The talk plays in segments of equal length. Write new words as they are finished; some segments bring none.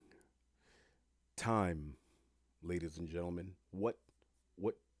Time, ladies and gentlemen. What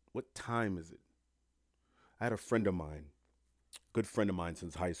what time is it? I had a friend of mine, good friend of mine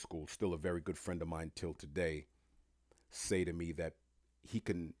since high school, still a very good friend of mine till today, say to me that he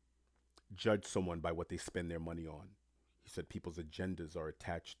can judge someone by what they spend their money on. He said people's agendas are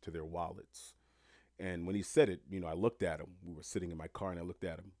attached to their wallets. And when he said it, I looked at him. We were sitting in my car and I looked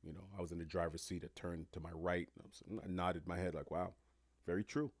at him. I was in the driver's seat. I turned to my right. I nodded my head like, wow, very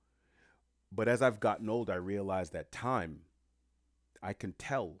true. But as I've gotten older, I realized that time, I can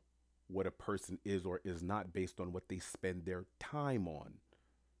tell what a person is or is not based on what they spend their time on,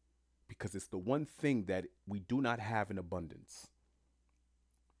 because it's the one thing that we do not have in abundance.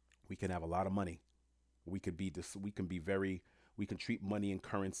 We can have a lot of money. We can be very we can treat money and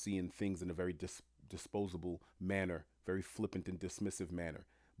currency and things in a very disposable manner, very flippant and dismissive manner.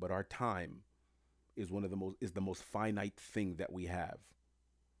 But our time is the most finite thing that we have.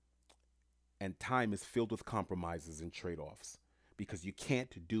 And time is filled with compromises and trade-offs because you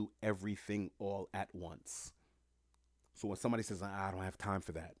can't do everything all at once. So when somebody says, I don't have time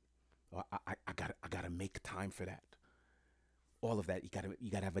for that, I gotta make time for that. All of that, you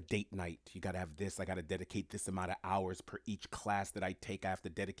gotta have a date night. You gotta have this. I gotta dedicate this amount of hours per each class that I take. I have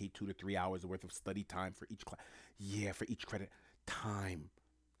to dedicate 2 to 3 hours worth of study time for each class. Yeah, for each credit. Time,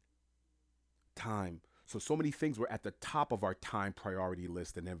 time. So many things were at the top of our time priority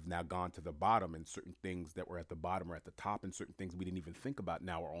list and have now gone to the bottom, and certain things that were at the bottom are at the top, and certain things we didn't even think about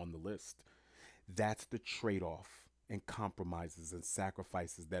now are on the list. That's the trade off and compromises and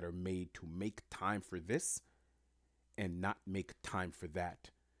sacrifices that are made to make time for this and not make time for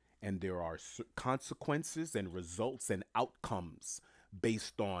that. And there are consequences and results and outcomes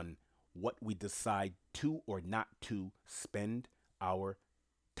based on what we decide to or not to spend our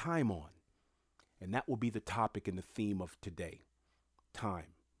time on. And that will be the topic and the theme of today: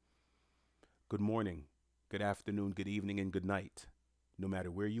 time. Good morning, good afternoon, good evening, and good night. No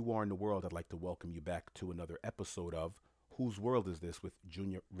matter where you are in the world, I'd like to welcome you back to another episode of Whose World Is This with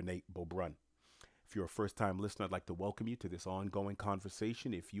Junior Renee Beaubrun. If you're a first time listener, I'd like to welcome you to this ongoing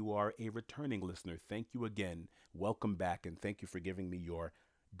conversation. If you are a returning listener, thank you again. Welcome back, and thank you for giving me your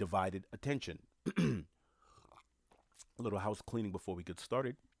divided attention. A little house cleaning before we get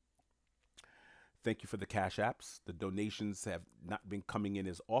started. Thank you for the cash apps. The donations have not been coming in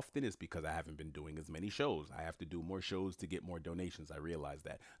as often is because I haven't been doing as many shows. I have to do more shows to get more donations. I realize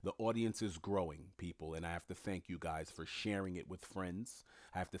that. The audience is growing, people, and I have to thank you guys for sharing it with friends.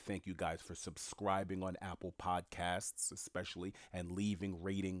 I have to thank you guys for subscribing on Apple Podcasts, especially, and leaving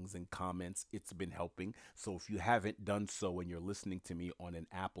ratings and comments. It's been helping. So if you haven't done so and you're listening to me on an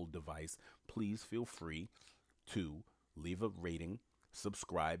Apple device, please feel free to leave a rating,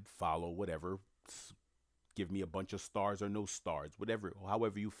 subscribe, follow, whatever. Give me a bunch of stars or no stars, whatever,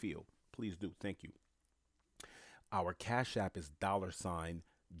 however you feel. Please do. Thank you. Our Cash App is $JUNBEAU.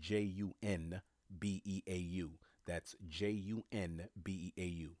 That's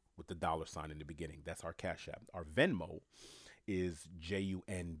JUNBEAU with the dollar sign in the beginning. That's our Cash App. Our Venmo is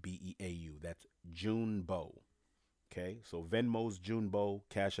JUNBEAU. That's Junebo. Okay, so Venmo's Junebo,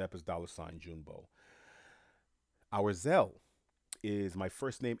 Cash App is dollar sign Junebo. Our Zelle is my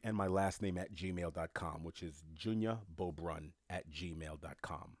first name and my last name at gmail.com, which is junyabobrun at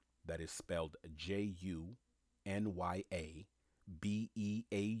gmail.com. That is spelled JUNYABEAUBRUN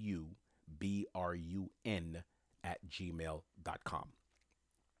at gmail.com.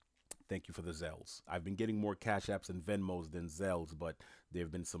 Thank you for the Zells. I've been getting more Cash Apps and Venmos than Zells, but there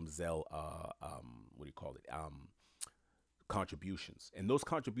have been some Zelle, what do you call it? Contributions. And those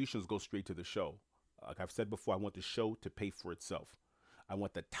contributions go straight to the show. Like I've said before, I want the show to pay for itself. I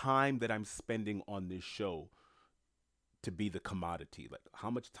want the time that I'm spending on this show to be the commodity. Like, how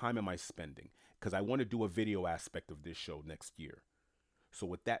much time am I spending? Because I want to do a video aspect of this show next year. So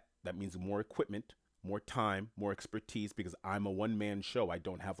with that, that means more equipment, more time, more expertise, because I'm a one-man show. I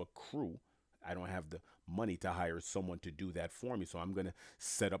don't have a crew. I don't have the money to hire someone to do that for me. So I'm going to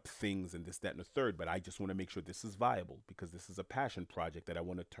set up things and this, that, and the third. But I just want to make sure this is viable, because this is a passion project that I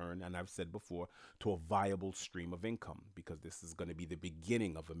want to turn, and I've said before, to a viable stream of income, because this is going to be the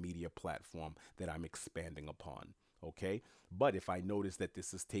beginning of a media platform that I'm expanding upon. Okay. But if I notice that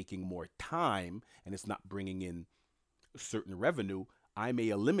this is taking more time and it's not bringing in certain revenue, I may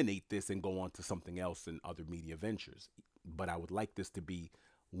eliminate this and go on to something else in other media ventures. But I would like this to be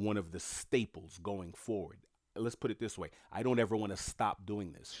one of the staples going forward. Let's put it this way: I don't ever want to stop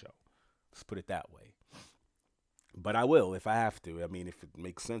doing this show. Let's put it that way. But I will if I have to. I mean, if it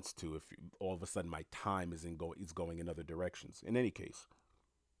makes sense to. If all of a sudden my time is going in other directions. In any case,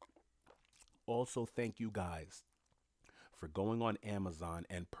 also thank you guys for going on Amazon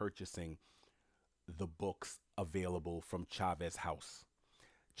and purchasing the books available from Chavez House.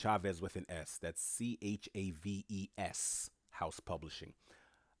 Chavez with an S. That's Chaves House Publishing.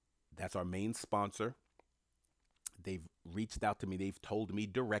 That's our main sponsor. They've reached out to me. They've told me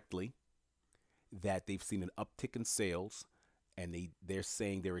directly that they've seen an uptick in sales, and they're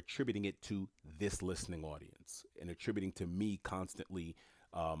saying they're attributing it to this listening audience and attributing to me constantly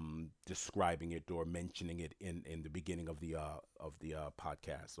describing it or mentioning it in the beginning of the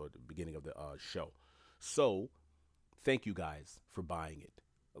podcast or the beginning of the show. So thank you guys for buying it.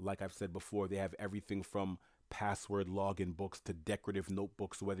 Like I've said before, they have everything from password login books to decorative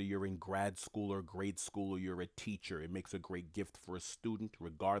notebooks, whether you're in grad school or grade school or you're a teacher. It makes a great gift for a student,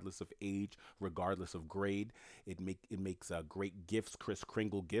 regardless of age, regardless of grade. It makes great gifts, Kris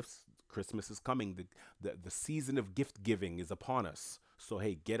Kringle gifts. Christmas is coming. The season of gift giving is upon us. So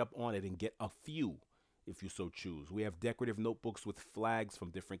hey, get up on it and get a few if you so choose. We have decorative notebooks with flags from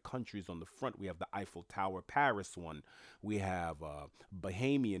different countries on the front. We have the Eiffel Tower Paris one. We have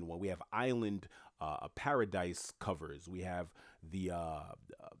Bahamian one. We have island paradise covers. We have the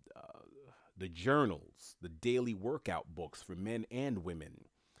the journals, the daily workout books for men and women,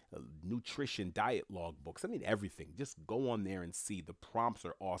 nutrition diet log books. I mean, everything. Just go on there and see. The prompts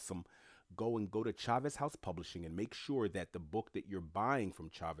are awesome. Go to Chavez House Publishing and make sure that the book that you're buying from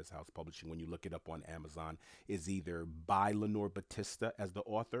Chavez House Publishing, when you look it up on Amazon, is either by Lenore Batista as the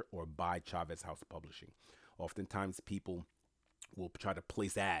author or by Chavez House Publishing. Oftentimes people will try to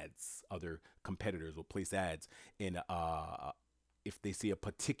place ads. Other competitors will place ads in if they see a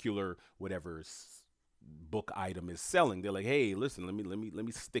particular whatever book item is selling. They're like, hey, listen, let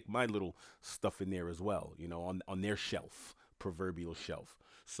me stick my little stuff in there as well, on their shelf, proverbial shelf.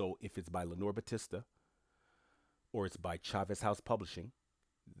 So if it's by Lenore Batista or it's by Chavez House Publishing,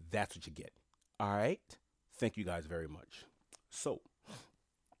 that's what you get. All right. Thank you guys very much. So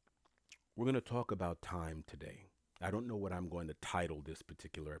we're going to talk about time today. I don't know what I'm going to title this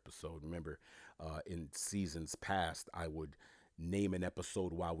particular episode. Remember, in seasons past, I would name an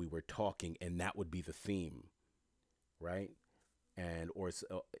episode while we were talking, and that would be the theme, right? And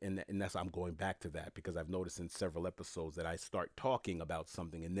that's I'm going back to that because I've noticed in several episodes that I start talking about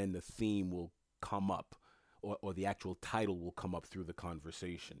something, and then the theme will come up, or the actual title will come up through the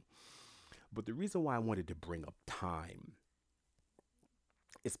conversation. But the reason why I wanted to bring up time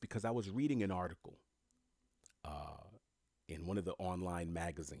is because I was reading an article in one of the online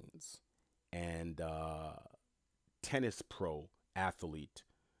magazines, and tennis pro athlete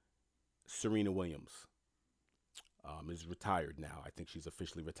Serena Williams is retired now. I think she's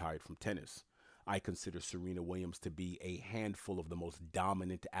officially retired from tennis. I consider Serena Williams to be a handful of the most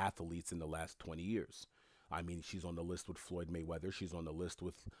dominant athletes in the last 20 years. I mean, she's on the list with Floyd Mayweather. She's on the list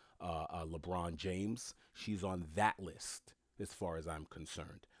with LeBron James. She's on that list as far as I'm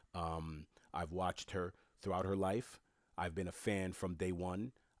concerned. I've watched her throughout her life. I've been a fan from day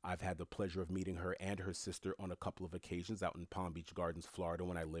one. I've had the pleasure of meeting her and her sister on a couple of occasions out in Palm Beach Gardens, Florida,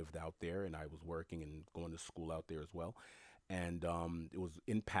 when I lived out there and I was working and going to school out there as well. And it was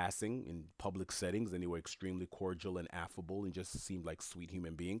in passing in public settings, and they were extremely cordial and affable and just seemed like sweet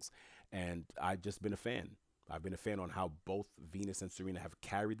human beings. And I've just been a fan. I've been a fan on how both Venus and Serena have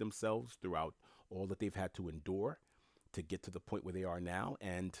carried themselves throughout all that they've had to endure to get to the point where they are now.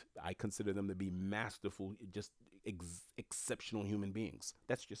 And I consider them to be masterful, just exceptional human beings.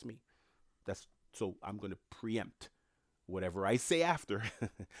 That's just me. So I'm going to preempt whatever I say after.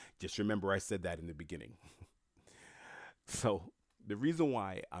 Just remember I said that in the beginning. So the reason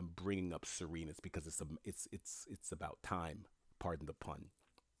why I'm bringing up Serena is because it's about time. Pardon the pun.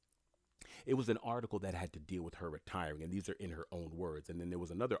 It was an article that had to deal with her retiring, and these are in her own words. And then there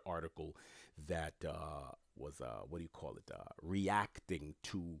was another article that was, reacting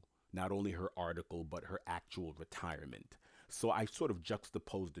to not only her article, but her actual retirement. So I sort of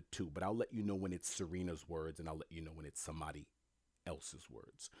juxtaposed the two, but I'll let you know when it's Serena's words, and I'll let you know when it's somebody else's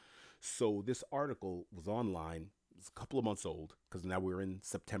words. So this article was online. It's a couple of months old because now we're in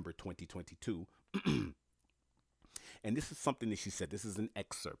September 2022. And this is something that she said. This is an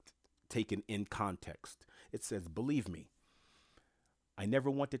excerpt taken in context. It says, "Believe me, I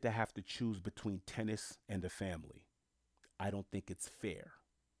never wanted to have to choose between tennis and a family. I don't think it's fair.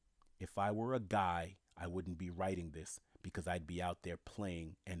 If I were a guy, I wouldn't be writing this because I'd be out there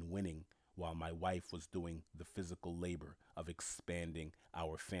playing and winning while my wife was doing the physical labor of expanding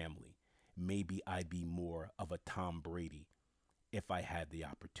our family. Maybe I'd be more of a Tom Brady if I had the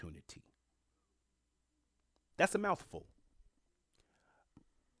opportunity." That's a mouthful.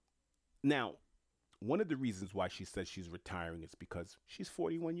 Now, one of the reasons why she says she's retiring is because she's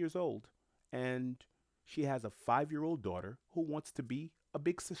 41 years old and she has a 5-year-old daughter who wants to be a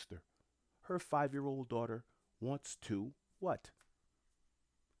big sister. Her 5-year-old daughter wants to what?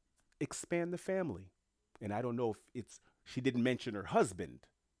 Expand the family. And I don't know if she didn't mention her husband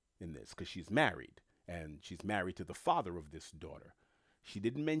in this because she's married and she's married to the father of this daughter. She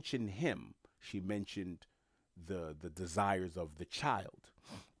didn't mention him. She mentioned the desires of the child.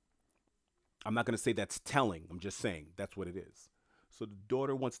 I'm not going to say that's telling. I'm just saying that's what it is. So the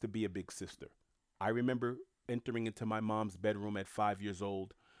daughter wants to be a big sister. I remember entering into my mom's bedroom at 5 years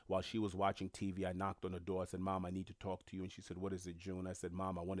old while she was watching TV. I knocked on the door. I said, "Mom, I need to talk to you." And she said, "What is it, June?" I said,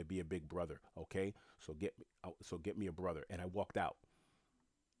 "Mom, I want to be a big brother. Okay, so get me a brother." And I walked out.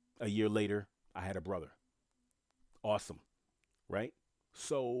 A year later, I had a brother. Awesome, right?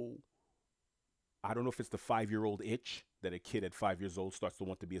 So I don't know if it's the 5-year-old itch that a kid at 5 years old starts to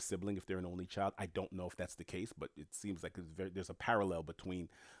want to be a sibling if they're an only child. I don't know if that's the case, but it seems like there's a parallel between,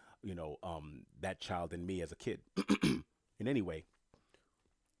 that child and me as a kid. And anyway,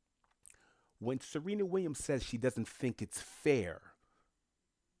 when Serena Williams says she doesn't think it's fair,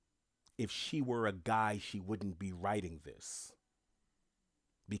 if she were a guy, she wouldn't be writing this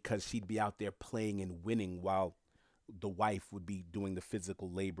because she'd be out there playing and winning while the wife would be doing the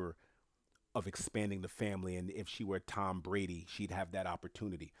physical labor of expanding the family. And if she were Tom Brady, she'd have that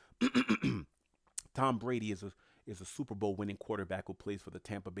opportunity. Tom Brady is a Super Bowl winning quarterback who plays for the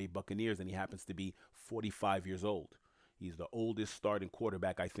Tampa Bay Buccaneers, and he happens to be 45 years old. He's the oldest starting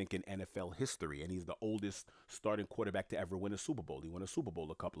quarterback, I think, in NFL history, and he's the oldest starting quarterback to ever win a Super Bowl. He won a Super Bowl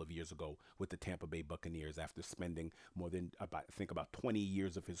a couple of years ago with the Tampa Bay Buccaneers after spending more than about 20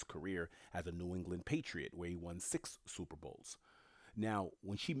 years of his career as a New England Patriot, where he won 6 Super Bowls. Now,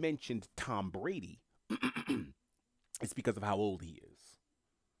 when she mentioned Tom Brady, it's because of how old he is.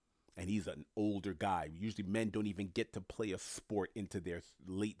 And he's an older guy. Usually men don't even get to play a sport into their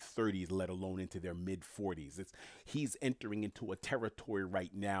late 30s, let alone into their mid 40s. He's entering into a territory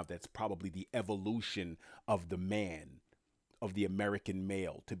right now that's probably the evolution of the man, of the American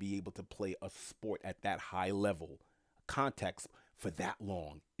male, to be able to play a sport at that high level context for that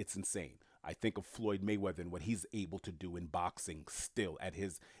long. It's insane. I think of Floyd Mayweather and what he's able to do in boxing still at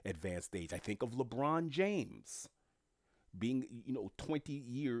his advanced age. I think of LeBron James being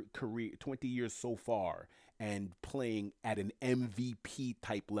 20-year career, 20 years so far, and playing at an MVP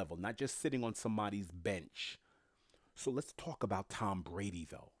type level, not just sitting on somebody's bench. So let's talk about Tom Brady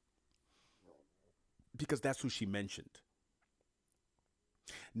though, because that's who she mentioned.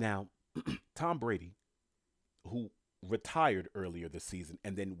 Now, Tom Brady, who retired earlier this season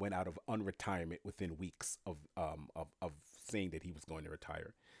and then went out of unretirement within weeks of saying that he was going to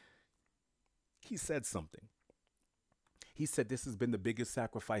retire, he said something. He said, "This has been the biggest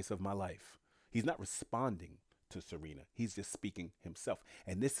sacrifice of my life." He's not responding to Serena. He's just speaking himself.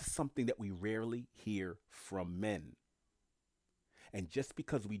 And this is something that we rarely hear from men. And just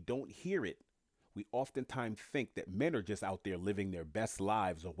because we don't hear it, we oftentimes think that men are just out there living their best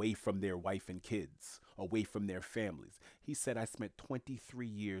lives away from their wife and kids, away from their families. He said, "I spent 23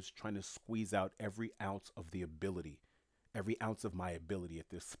 years trying to squeeze out every ounce of my ability at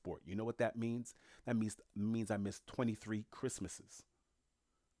this sport." You know what that means? That means I missed 23 Christmases.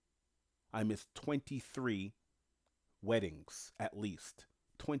 I missed 23 weddings at least,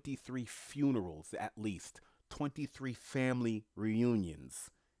 23 funerals at least, 23 family reunions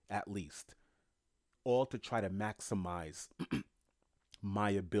at least, all to try to maximize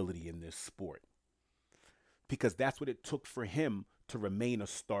my ability in this sport. Because that's what it took for him to remain a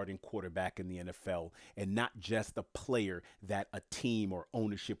starting quarterback in the NFL and not just a player that a team or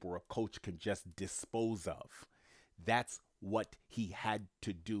ownership or a coach can just dispose of. That's what he had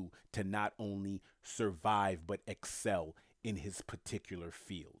to do to not only survive but excel in his particular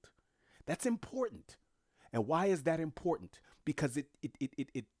field. That's important. And why is that important? Because it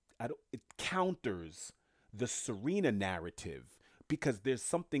counters the Serena narrative, because there's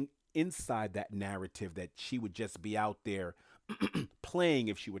something inside that narrative that she would just be out there playing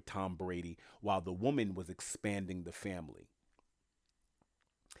if she were Tom Brady while the woman was expanding the family.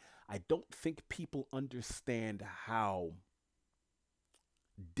 I don't think people understand how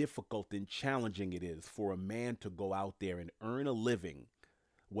difficult and challenging it is for a man to go out there and earn a living,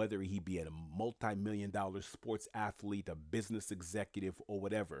 whether he be a multi-million-dollar sports athlete, a business executive, or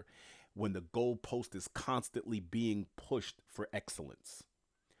whatever, when the goalpost is constantly being pushed for excellence.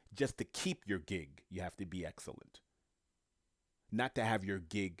 Just to keep your gig, you have to be excellent. Not to have your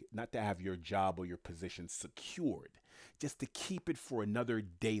gig, not to have your job or your position secured, just to keep it for another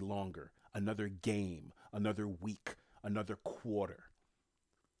day longer, another game, another week, another quarter.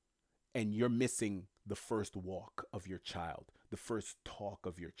 And you're missing the first walk of your child, the first talk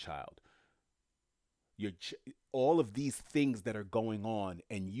of your child. Your all of these things that are going on,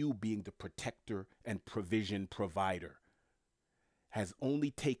 and you being the protector and provision provider, has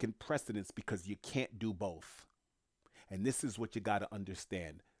only taken precedence because you can't do both. And this is what you got to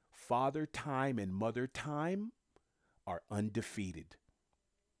understand: father time and mother time are undefeated.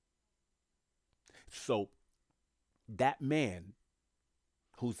 So that man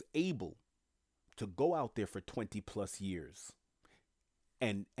who's able to go out there for 20 plus years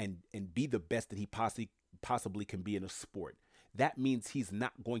and be the best that he possibly can be in a sport, that means he's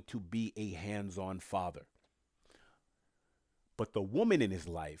not going to be a hands-on father. But the woman in his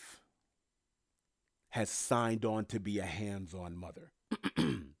life has signed on to be a hands-on mother.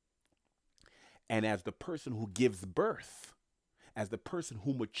 And as the person who gives birth, as the person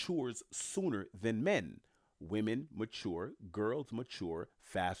who matures sooner than men, women mature, girls mature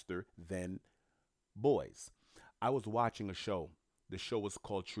faster than boys. I was watching a show. The show was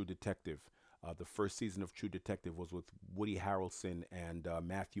called True Detective. The first season of True Detective was with Woody Harrelson and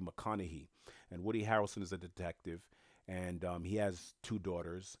Matthew McConaughey. And Woody Harrelson is a detective, and he has two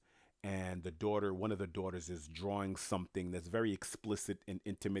daughters. And one of the daughters, is drawing something that's very explicit and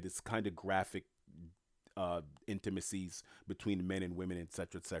intimate. It's kind of graphic intimacies between men and women,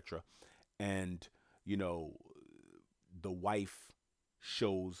 etc., etc. And you know, the wife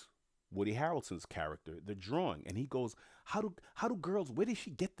shows Woody Harrelson's character the drawing, and he goes, "How do girls? Where did she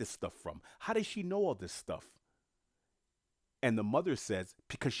get this stuff from? How does she know all this stuff?" And the mother says,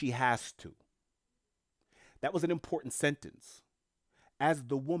 "Because she has to." That was an important sentence. As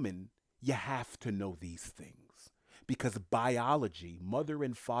the woman, you have to know these things because biology, mother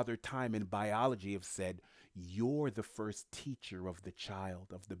and father time and biology have said, you're the first teacher of the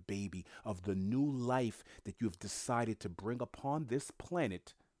child, of the baby, of the new life that you've decided to bring upon this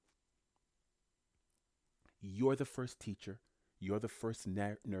planet. You're the first teacher. You're the first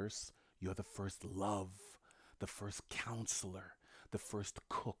nurse. You're the first love, the first counselor, the first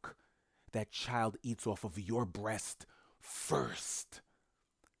cook. That child eats off of your breast first.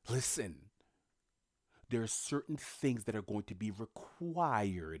 Listen, there are certain things that are going to be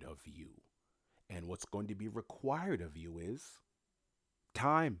required of you. And what's going to be required of you is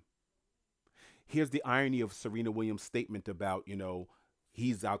time. Here's the irony of Serena Williams' statement about,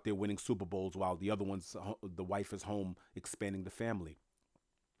 he's out there winning Super Bowls while the wife is home expanding the family.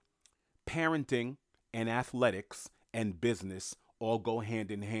 Parenting and athletics and business all go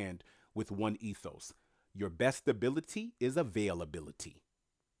hand in hand with one ethos. Your best ability is availability.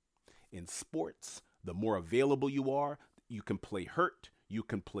 In sports, the more available you are, you can play hurt, you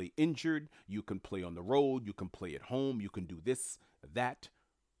can play injured, you can play on the road, you can play at home, you can do this, that.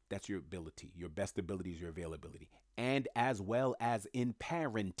 That's your ability. Your best ability is your availability. And as well as in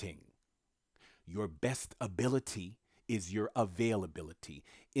parenting, your best ability is your availability.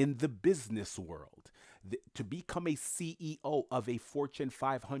 In the business world, to become a CEO of a Fortune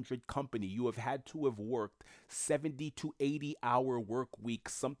 500 company, you have had to have worked 70 to 80-hour work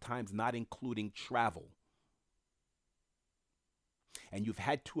weeks, sometimes not including travel. And you've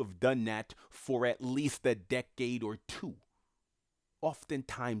had to have done that for at least a decade or two,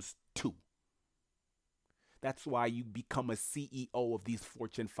 oftentimes two. That's why you become a CEO of these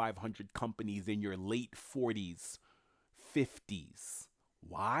Fortune 500 companies in your late 40s, 50s.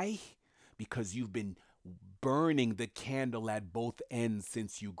 Why? Because you've been burning the candle at both ends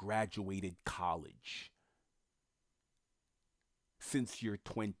since you graduated college, since your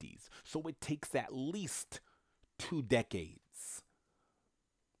 20s. So it takes at least 2 decades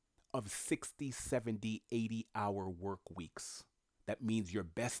of 60, 70, 80-hour work weeks. That means your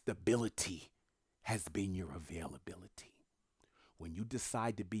best ability has been your availability. When you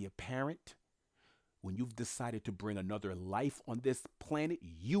decide to be a parent, when you've decided to bring another life on this planet,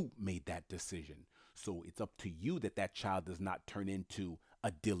 you made that decision. So it's up to you that child does not turn into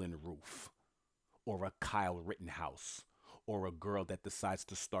a Dylan Roof or a Kyle Rittenhouse or a girl that decides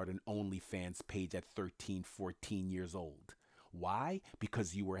to start an OnlyFans page at 13, 14 years old. Why?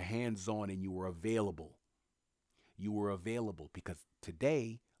 Because you were hands-on and you were available. You were available because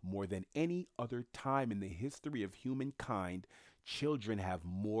today, more than any other time in the history of humankind, children have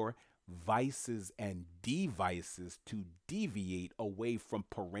more vices and devices to deviate away from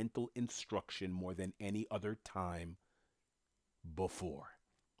parental instruction more than any other time before.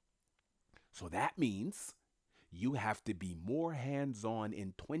 So that means you have to be more hands-on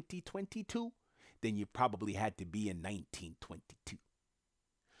in 2022 than you probably had to be in 1922.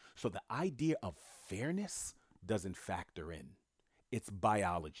 So the idea of fairness doesn't factor in. It's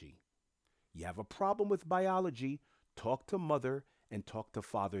biology. You have a problem with biology, talk to mother and talk to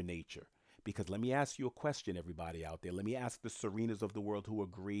Father Nature. Because let me ask you a question, everybody out there. Let me ask the Serenas of the world who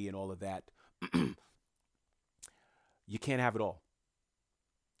agree and all of that. You can't have it all.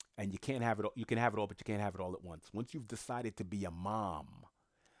 And you can't have it all. You can have it all, but you can't have it all at once. Once you've decided to be a mom,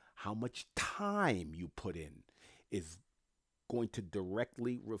 how much time you put in is going to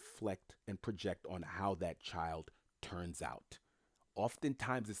directly reflect and project on how that child turns out.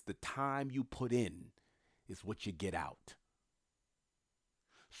 Oftentimes, it's the time you put in is what you get out.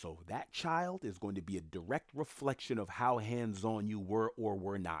 So that child is going to be a direct reflection of how hands on you were or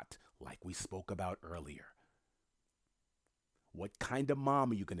were not, like we spoke about earlier. What kind of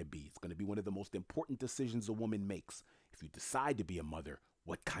mom are you going to be? It's going to be one of the most important decisions a woman makes. If you decide to be a mother,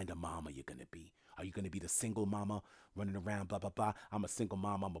 what kind of mom are you going to be? Are you going to be the single mama running around, blah, blah, blah? I'm a single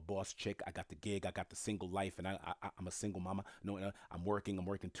mom. I'm a boss chick. I got the gig. I got the single life, and I'm a single mama. No, no, I'm working. I'm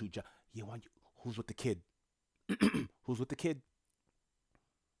working two jobs. Who's with the kid? Who's with the kid?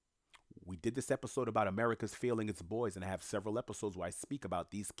 We did this episode about America's failing its boys, and I have several episodes where I speak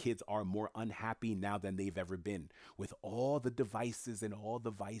about these kids are more unhappy now than they've ever been with all the devices and all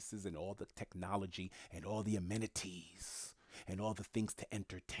the vices and all the technology and all the amenities and all the things to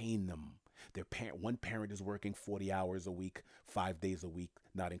entertain them. One parent is working 40 hours a week, 5 days a week,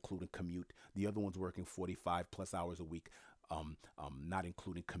 not including commute. The other one's working 45 plus hours a week, not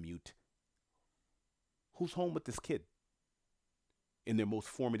including commute. Who's home with this kid in their most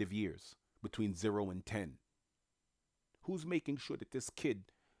formative years between 0 and 10? Who's making sure that this kid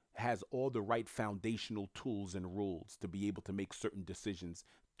has all the right foundational tools and rules to be able to make certain decisions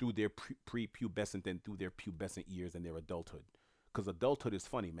through their pre-pubescent and through their pubescent years and their adulthood? Because adulthood is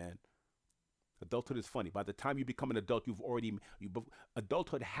funny, man. Adulthood is funny. By the time you become an adult,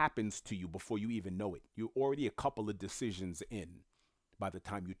 adulthood happens to you before you even know it. You're already a couple of decisions in by the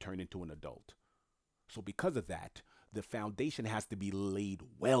time you turn into an adult. So because of that, the foundation has to be laid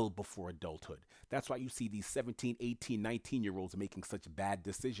well before adulthood. That's why you see these 17, 18, 19-year-olds making such bad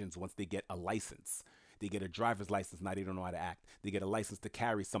decisions once they get a license. They get a driver's license, now they don't know how to act. They get a license to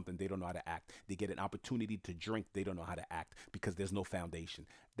carry something, they don't know how to act. They get an opportunity to drink, they don't know how to act because there's no foundation.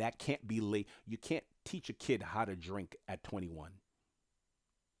 That can't be laid. You can't teach a kid how to drink at 21.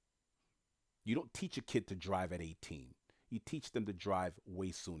 You don't teach a kid to drive at 18. You teach them to drive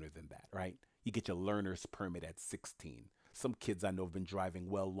way sooner than that, right? You get your learner's permit at 16. Some kids I know have been driving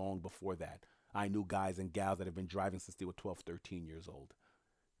well long before that. I knew guys and gals that have been driving since they were 12, 13 years old.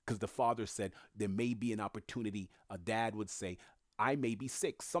 Because the father said there may be an opportunity. A dad would say, I may be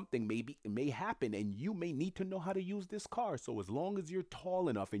sick. Something may happen and you may need to know how to use this car. So as long as you're tall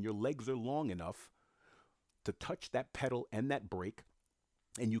enough and your legs are long enough to touch that pedal and that brake,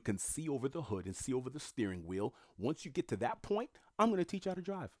 and you can see over the hood and see over the steering wheel, once you get to that point, I'm going to teach you how to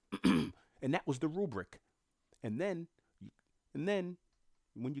drive. And that was the rubric. And then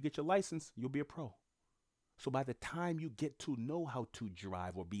when you get your license, you'll be a pro. So by the time you get to know how to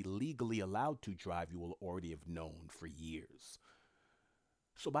drive or be legally allowed to drive, you will already have known for years.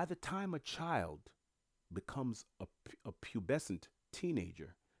 So by the time a child becomes a pubescent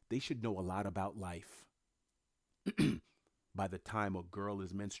teenager, they should know a lot about life. By the time a girl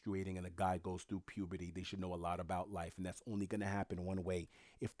is menstruating and a guy goes through puberty, they should know a lot about life. And that's only going to happen one way: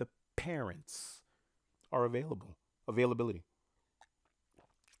 if the parents are availability.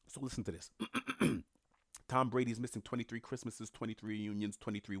 So listen to this. Tom Brady's missing 23 Christmases, 23 reunions,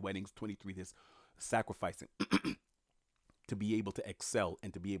 23 weddings, 23 this, sacrificing to be able to excel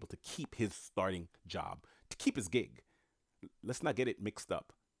and to be able to keep his starting job, to keep his gig. Let's not get it mixed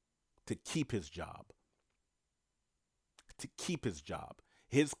up. To keep his job. To keep his job.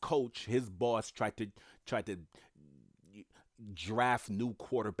 His coach, his boss tried to draft new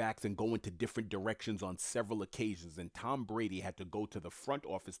quarterbacks and go into different directions on several occasions. And Tom Brady had to go to the front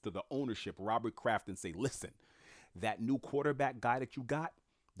office, to the ownership, Robert Kraft, and say, listen, that new quarterback guy that you got,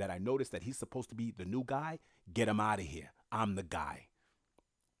 that I noticed that he's supposed to be the new guy, get him out of here. I'm the guy.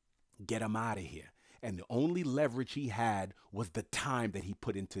 Get him out of here. And the only leverage he had was the time that he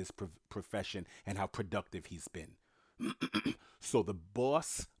put into his profession and how productive he's been. So the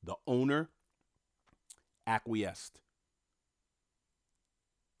boss, the owner, acquiesced.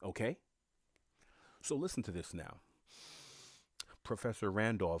 Okay? So listen to this now. Professor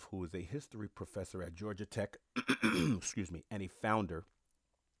Randolph, who is a history professor at Georgia Tech, excuse me, and a founder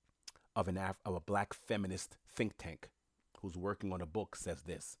of a black feminist think tank who's working on a book, says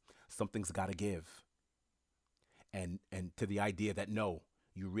this: something's got to give. And to the idea that no,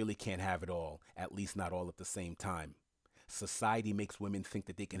 you really can't have it all, at least not all at the same time. Society makes women think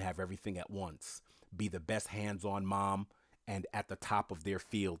that they can have everything at once, be the best hands-on mom, and at the top of their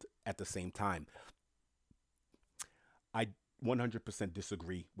field at the same time. I 100%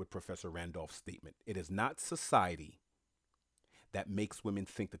 disagree with Professor Randolph's statement. It is not society that makes women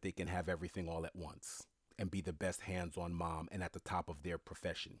think that they can have everything all at once. and be the best hands on mom and at the top of their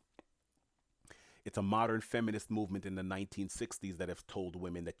profession. It's a modern feminist movement in the 1960s that have told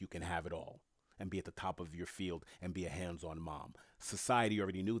women that you can have it all and be at the top of your field and be a hands on mom. Society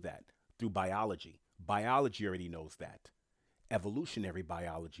already knew that through biology. Biology already knows that. Evolutionary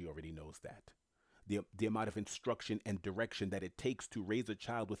biology already knows that. The amount of instruction and direction that it takes to raise a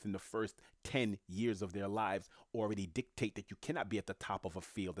child within the first 10 years of their lives already dictate that you cannot be at the top of a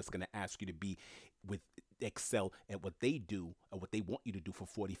field that's going to ask you to be with excel at what they do or what they want you to do for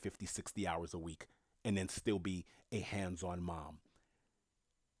 40, 50, 60 hours a week and then still be a hands-on mom.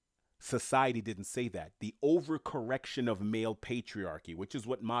 Society didn't say that. The overcorrection of male patriarchy, which is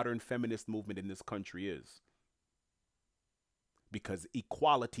what modern feminist movement in this country is, because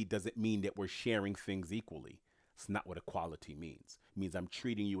equality doesn't mean that we're sharing things equally. It's not what equality means. It means I'm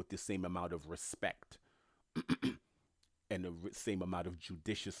treating you with the same amount of respect and the same amount of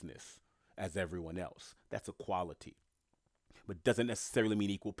judiciousness as everyone else. That's equality. But doesn't necessarily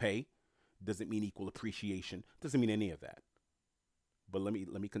mean equal pay, doesn't mean equal appreciation, doesn't mean any of that. But let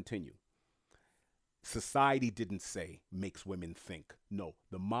me continue. Society didn't say makes women think. No,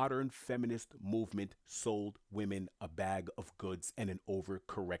 the modern feminist movement sold women a bag of goods and an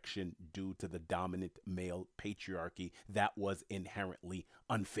overcorrection due to the dominant male patriarchy that was inherently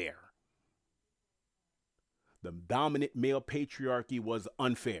unfair. The dominant male patriarchy was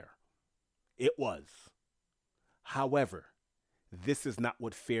unfair. It was. However, this is not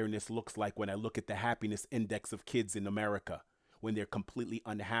what fairness looks like when I look at the happiness index of kids in America when they're completely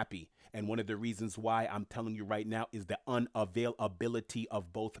unhappy. And one of the reasons why I'm telling you right now is the unavailability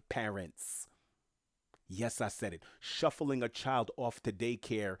of both parents. Yes, I said it. Shuffling a child off to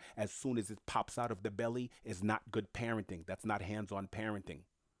daycare as soon as it pops out of the belly is not good parenting. That's not hands-on parenting.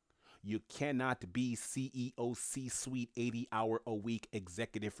 You cannot be CEO, C-suite, 80-hour-a-week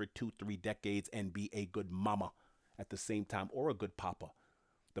executive for 2-3 decades and be a good mama at the same time, or a good papa.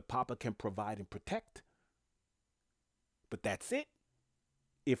 The papa can provide and protect, but that's it.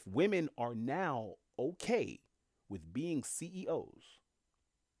 If women are now okay with being CEOs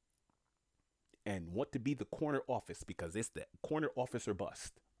and want to be the corner office because it's the corner office or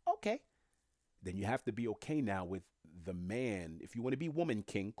bust, okay, then you have to be okay now with the man. If you want to be woman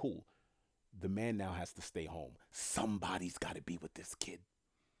king, cool. The man now has to stay home. Somebody's got to be with this kid.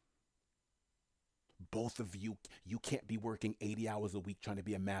 Both of you, you can't be working 80 hours a week trying to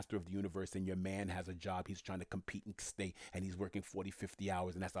be a master of the universe and your man has a job. He's trying to compete and stay and he's working 40, 50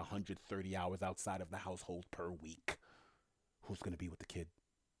 hours and that's 130 hours outside of the household per week. Who's going to be with the kid?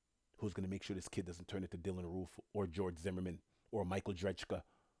 Who's going to make sure this kid doesn't turn into Dylan Roof or George Zimmerman or Michael Drechka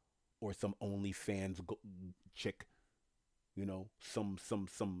or some OnlyFans chick? You know, some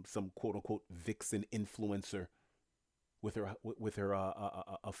quote unquote vixen influencer with her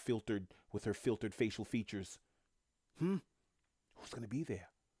filtered facial features. Who's going to be there?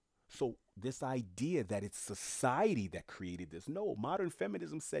 So this idea that it's society that created this. No, modern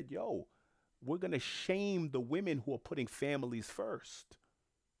feminism said, yo, we're going to shame the women who are putting families first.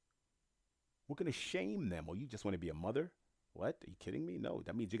 We're going to shame them. Or you just want to be a mother? What? Are you kidding me? No,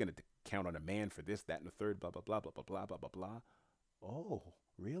 that means you're going to count on a man for this, that, and the third, blah, blah, blah, blah, blah, blah, blah, blah, blah. Oh,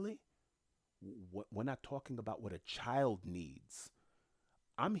 really? We're not talking about what a child needs.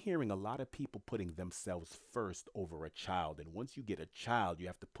 I'm hearing a lot of people putting themselves first over a child. And once you get a child, you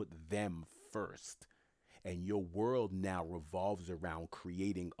have to put them first. And your world now revolves around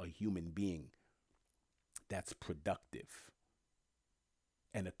creating a human being that's productive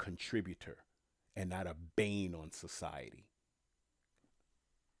and a contributor and not a bane on society.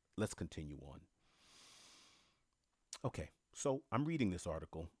 Let's continue on. Okay, so I'm reading this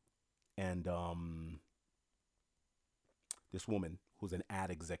article. And this woman who's an ad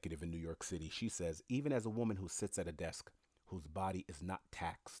executive in New York City, she says, even as a woman who sits at a desk whose body is not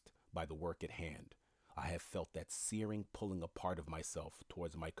taxed by the work at hand, I have felt that searing pulling apart of myself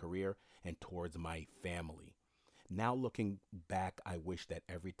towards my career and towards my family. Now looking back, I wish that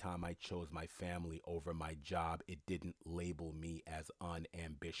every time I chose my family over my job, it didn't label me as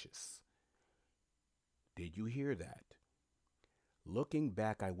unambitious. Did you hear that? Looking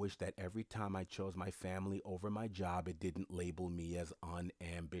back, I wish that every time I chose my family over my job, it didn't label me as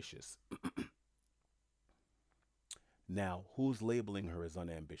unambitious. Now, who's labeling her as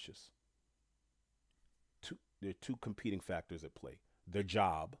unambitious? There are two competing factors at play. The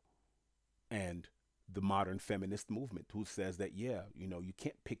job and the modern feminist movement, who says that, yeah, you know, you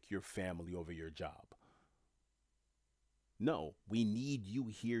can't pick your family over your job. No, we need you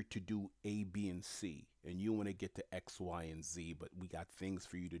here to do A, B, and C. And you want to get to X, Y, and Z, but we got things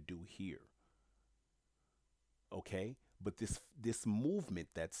for you to do here. Okay? But this movement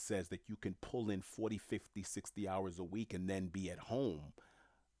that says that you can pull in 40, 50, 60 hours a week and then be at home.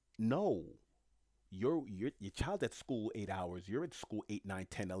 No. Your child at school 8 hours. You're at school 8, 9,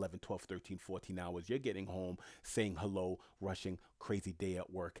 10, 11, 12, 13, 14 hours. You're getting home, saying hello, rushing, crazy day at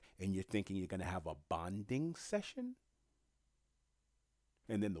work, and you're thinking you're going to have a bonding session?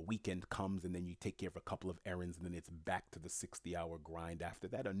 And then the weekend comes, and then you take care of a couple of errands, and then it's back to the 60-hour grind after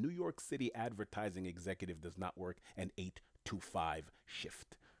that. A New York City advertising executive does not work an 8 to 5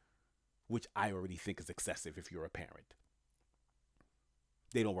 shift, which I already think is excessive if you're a parent.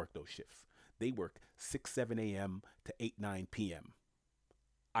 They don't work those shifts. They work 6, 7 a.m. to 8, 9 p.m.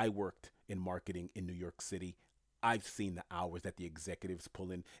 I worked in marketing in New York City. I've seen the hours that the executives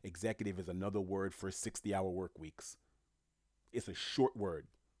pull in. Executive is another word for 60-hour work weeks. It's a short word.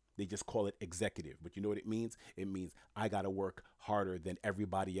 They just call it executive. But you know what it means? It means I got to work harder than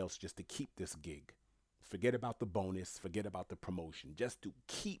everybody else just to keep this gig. Forget about the bonus, forget about the promotion. Just to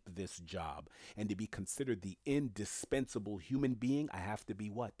keep this job and to be considered the indispensable human being, I have to be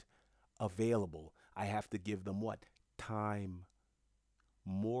what? Available. I have to give them what? Time.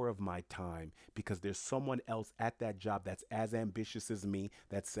 More of my time, because there's someone else at that job that's as ambitious as me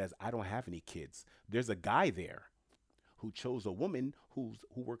that says, I don't have any kids. There's a guy there who chose a woman who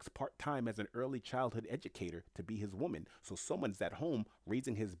works part-time as an early childhood educator to be his woman. So someone's at home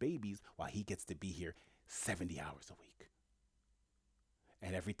raising his babies while he gets to be here 70 hours a week.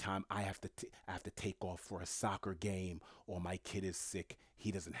 And every time I have to take off for a soccer game or my kid is sick,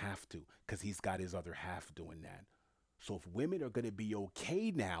 he doesn't have to because he's got his other half doing that. So if women are going to be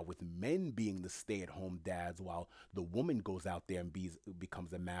okay now with men being the stay-at-home dads while the woman goes out there and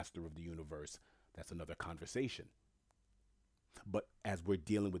becomes a master of the universe, that's another conversation. But as we're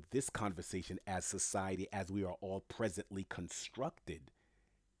dealing with this conversation as society, as we are all presently constructed,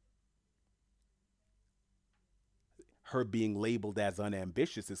 her being labeled as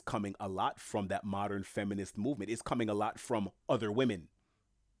unambitious is coming a lot from that modern feminist movement. It's coming a lot from other women,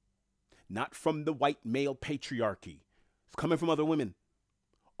 not from the white male patriarchy. It's coming from other women.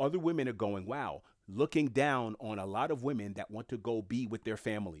 Other women are going, wow, looking down on a lot of women that want to go be with their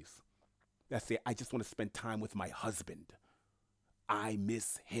families. That say, I just want to spend time with my husband. I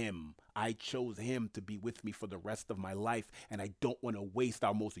miss him. I chose him to be with me for the rest of my life, and I don't want to waste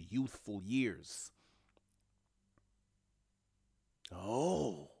our most youthful years.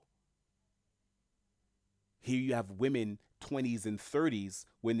 Oh. Here you have women 20s and 30s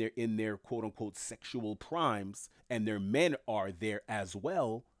when they're in their quote unquote sexual primes, and their men are there as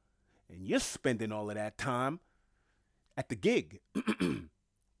well, and you're spending all of that time at the gig.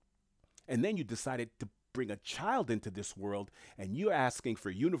 And then you decided to bring a child into this world, and you're asking for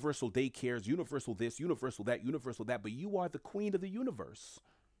universal daycares, universal this, universal that, but you are the queen of the universe.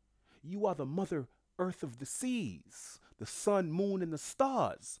 You are the mother earth of the seas, the sun, moon, and the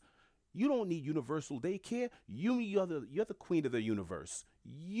stars. You don't need universal daycare. You're the queen of the universe.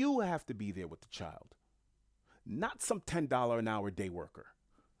 You have to be there with the child, not some $10 an hour day worker.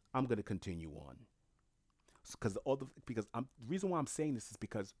 I'm going to continue on. The reason why I'm saying this is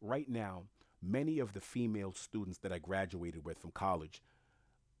because right now, many of the female students that I graduated with from college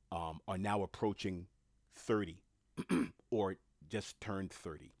are now approaching 30 or just turned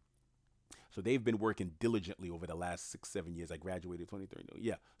 30. So they've been working diligently over the last 6, 7 years. I graduated 2013.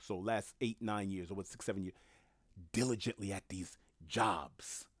 Yeah. So last 8, 9 years, or what, 6, 7 years, diligently at these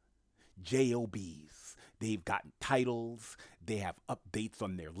jobs, JOBs. They've gotten titles. They have updates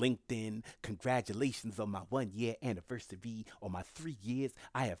on their LinkedIn. Congratulations on my 1-year anniversary, or my 3 years.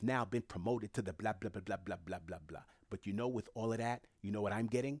 I have now been promoted to the blah, blah, blah, blah, blah, blah, blah, blah. But you know, with all of that, you know what I'm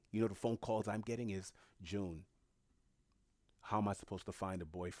getting? You know, the phone calls I'm getting is, June, how am I supposed to find a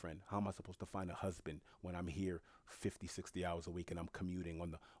boyfriend? How am I supposed to find a husband when I'm here 50, 60 hours a week and I'm commuting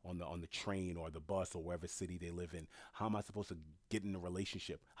on the train or the bus or wherever city they live in? How am I supposed to get in a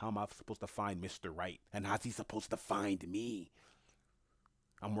relationship? How am I supposed to find Mr. Right? And how's he supposed to find me?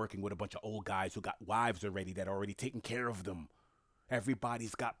 I'm working with a bunch of old guys who got wives already that are already taking care of them.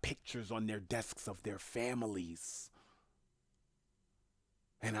 Everybody's got pictures on their desks of their families.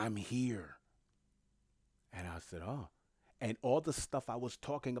 And I'm here. And I said, oh. And all the stuff I was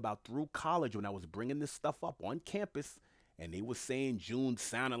talking about through college when I was bringing this stuff up on campus, and they were saying June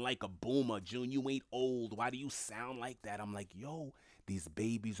sounding like a boomer. June, you ain't old. Why do you sound like that? I'm like, yo, these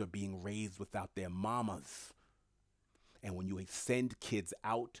babies are being raised without their mamas. And when you send kids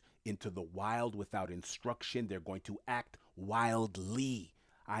out into the wild without instruction, they're going to act wildly.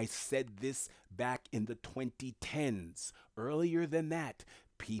 I said this back in the 2010s. Earlier than that,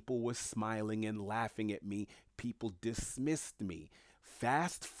 people were smiling and laughing at me. People dismissed me.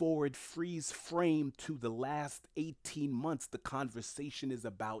 Fast forward, freeze frame to the last 18 months. The conversation is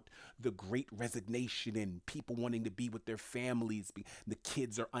about the great resignation and people wanting to be with their families. The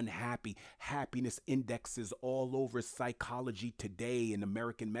kids are unhappy. Happiness indexes all over Psychology Today and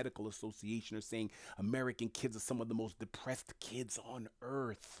American Medical Association are saying American kids are some of the most depressed kids on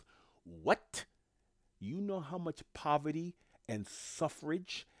earth. What? You know how much poverty and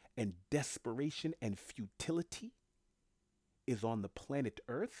suffrage and desperation and futility is on the planet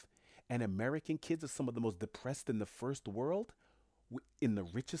Earth, and American kids are some of the most depressed in the first world, in the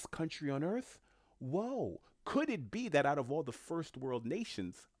richest country on earth? Whoa. Could it be that out of all the first world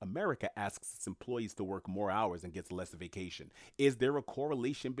nations, America asks its employees to work more hours and gets less vacation? Is there a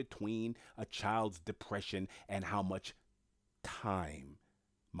correlation between a child's depression and how much time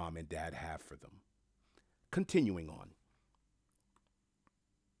mom and dad have for them? Continuing on.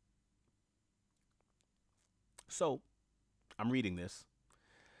 So, I'm reading this.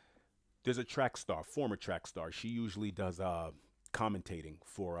 There's a track star, former track star. She usually does commentating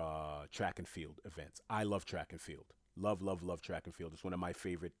for track and field events. I love track and field. Love, love, love track and field. It's one of my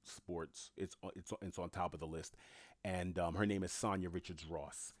favorite sports. It's on top of the list. And her name is Sonia Richards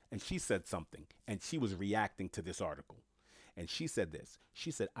Ross. And she said something, and she was reacting to this article. And she said this.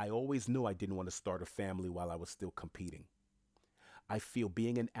 She said, I always knew I didn't want to start a family while I was still competing. I feel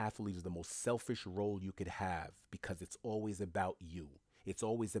being an athlete is the most selfish role you could have because it's always about you. It's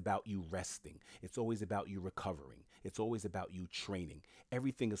always about you resting. It's always about you recovering. It's always about you training.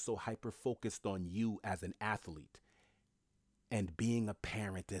 Everything is so hyper focused on you as an athlete. And being a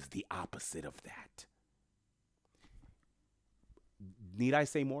parent is the opposite of that. Need I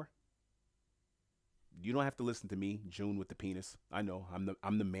say more? You don't have to listen to me, June with the penis. I know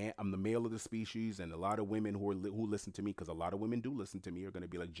I'm the man. I'm the male of the species, and a lot of women who listen to me, because a lot of women do listen to me, are going to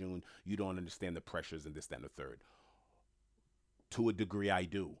be like, June, you don't understand the pressures and this, that, and the third. To a degree, I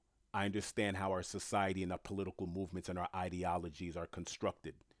do. I understand how our society and our political movements and our ideologies are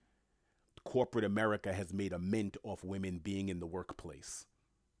constructed. Corporate America has made a mint off women being in the workplace.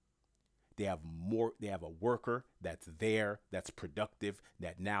 They have a worker that's there, that's productive,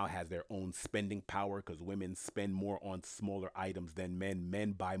 that now has their own spending power because women spend more on smaller items than men.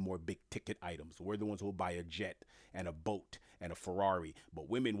 Men buy more big ticket items. We're the ones who will buy a jet and a boat and a Ferrari, but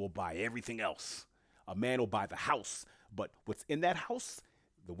women will buy everything else. A man will buy the house, but what's in that house,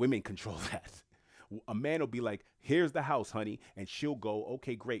 the women control that. A man will be like, here's the house, honey. And she'll go,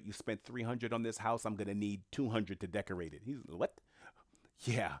 okay, great. You spent $300 on this house. I'm going to need $200 to decorate it. He's what?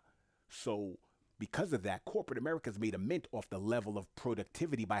 Yeah. So because of that, corporate America's made a mint off the level of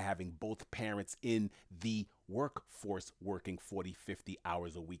productivity by having both parents in the workforce working 40, 50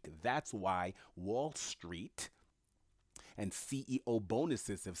 hours a week. That's why Wall Street and CEO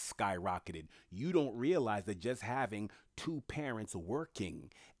bonuses have skyrocketed. You don't realize that just having two parents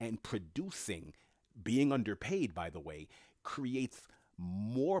working and producing, being underpaid, by the way, creates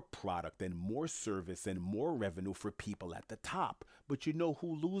more product and more service and more revenue for people at the top. But you know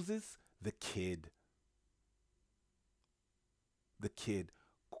who loses? The kid. The kid.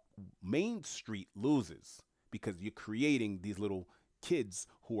 Main Street loses because you're creating these little kids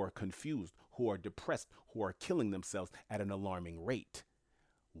who are confused, who are depressed, who are killing themselves at an alarming rate.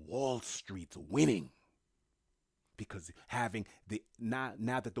 Wall Street's winning because having the now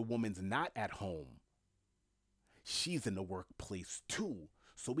that the woman's not at home, she's in the workplace too.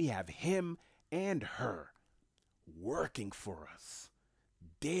 So we have him and her working for us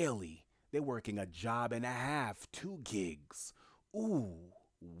daily. They're working a job and a half, 2 gigs. Ooh,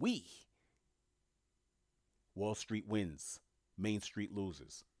 wee. Wall Street wins. Main Street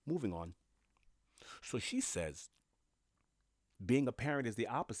loses. Moving on. So she says, being a parent is the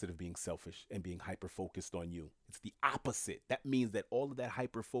opposite of being selfish and being hyper-focused on you. It's the opposite. That means that all of that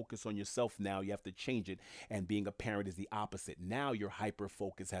hyper-focus on yourself now, you have to change it. And being a parent is the opposite. Now your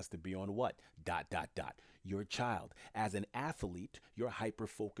hyper-focus has to be on what? ... Your child. As an athlete, you're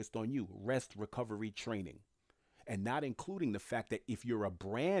hyper-focused on you. Rest, recovery, training. And not including the fact that if you're a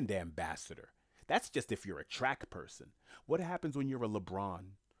brand ambassador, that's just if you're a track person. What happens when you're a LeBron?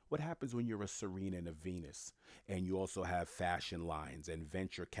 What happens when you're a Serena and a Venus, and you also have fashion lines and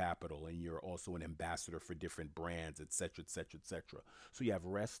venture capital, and you're also an ambassador for different brands, et cetera, et cetera, et cetera. So you have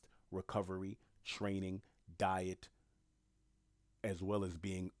rest, recovery, training, diet, as well as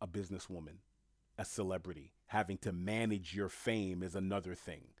being a businesswoman, a celebrity. Having to manage your fame is another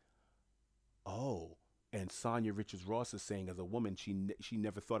thing. Oh, and Sonia Richards Ross is saying, as a woman, she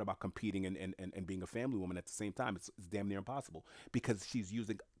never thought about competing and being a family woman at the same time. It's damn near impossible because she's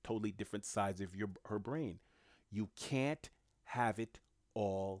using totally different sides of her brain. You can't have it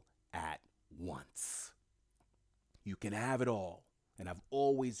all at once. You can have it all And I've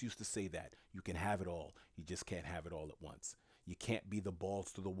always used to say that you can have it all. You just can't have it all at once. You can't be the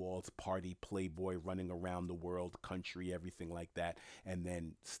balls to the walls party playboy running around the world, country, everything like that, and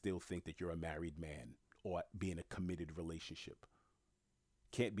then still think that you're a married man or be in a committed relationship.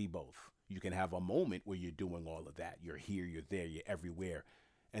 Can't be both. You can have a moment where you're doing all of that. You're here, you're there, you're everywhere.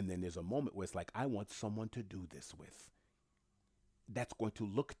 And then there's a moment where it's like, I want someone to do this with. That's going to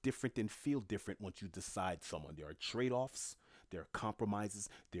look different and feel different once you decide someone. There are trade offs, there are compromises,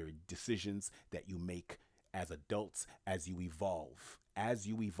 there are decisions that you make as adults as you evolve. As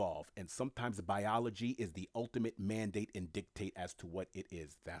you evolve. And sometimes biology is the ultimate mandate and dictate as to what it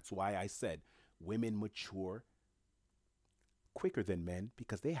is. That's why I said women mature quicker than men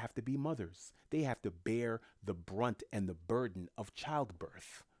because they have to be mothers. They have to bear the brunt and the burden of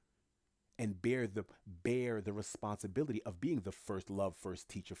childbirth and bear the responsibility of being the first love, first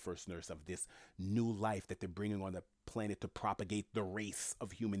teacher, first nurse of this new life that they're bringing on the planet to propagate the race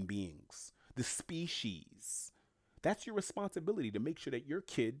of human beings, the species. That's your responsibility to make sure that your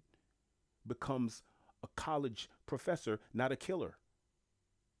kid becomes a college professor, not a killer,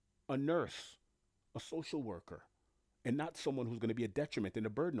 a nurse, a social worker, and not someone who's going to be a detriment and a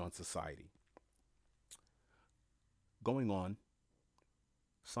burden on society. Going on,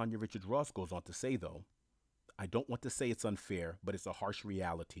 Sonia Richards Ross goes on to say, though, I don't want to say it's unfair, but it's a harsh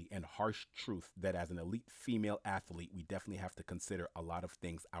reality and harsh truth that as an elite female athlete, we definitely have to consider a lot of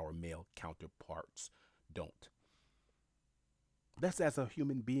things our male counterparts don't. That's as a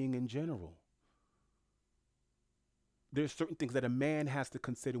human being in general. There's certain things that a man has to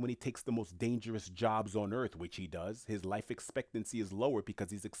consider when he takes the most dangerous jobs on earth, which he does. His life expectancy is lower because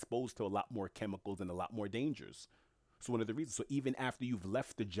he's exposed to a lot more chemicals and a lot more dangers. So one of the reasons, so even after you've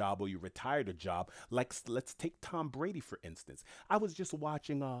left the job or you retired a job, like let's take Tom Brady, for instance. I was just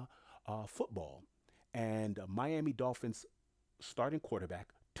watching football, and Miami Dolphins starting quarterback,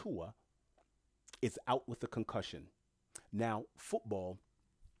 Tua, is out with a concussion. Now, football,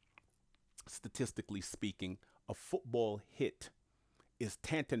 statistically speaking, a football hit is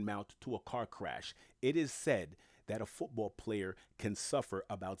tantamount to a car crash. It is said that a football player can suffer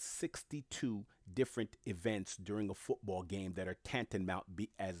about 62 different events during a football game that are tantamount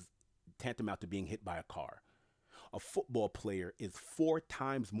to being hit by a car. A football player is 4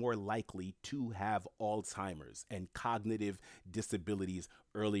 times more likely to have Alzheimer's and cognitive disabilities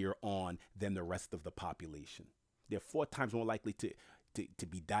earlier on than the rest of the population. They're 4 times more likely to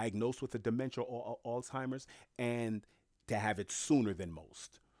be diagnosed with a dementia or Alzheimer's and to have it sooner than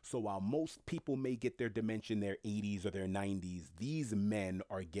most. So while most people may get their dementia in their 80s or their 90s, these men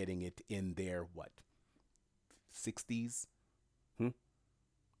are getting it in their, what, 60s?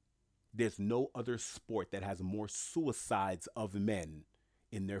 There's no other sport that has more suicides of men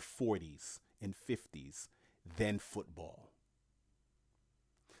in their 40s and 50s than football.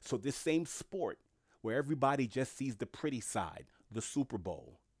 So this same sport where everybody just sees the pretty side, the Super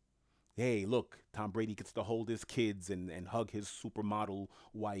Bowl. Hey, look, Tom Brady gets to hold his kids and hug his supermodel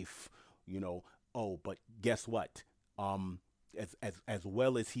wife, you know. Oh, but guess what? As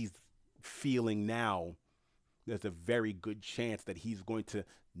well as he's feeling now, there's a very good chance that he's going to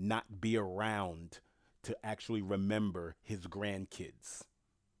not be around to actually remember his grandkids.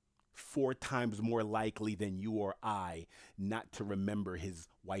 4 times more likely than you or I not to remember his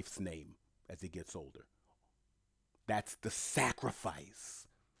wife's name as he gets older. That's the sacrifice.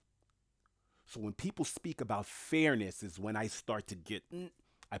 So when people speak about fairness is when I start to get,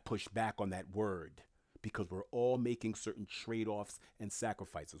 I push back on that word because we're all making certain trade-offs and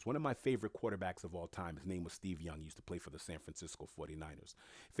sacrifices. One of my favorite quarterbacks of all time, his name was Steve Young. He used to play for the San Francisco 49ers.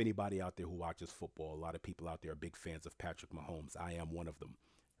 If anybody out there who watches football, a lot of people out there are big fans of Patrick Mahomes. I am one of them.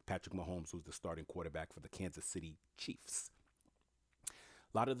 Patrick Mahomes, who's the starting quarterback for the Kansas City Chiefs.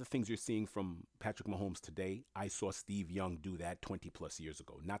 A lot of the things you're seeing from Patrick Mahomes today, I saw Steve Young do that 20 plus years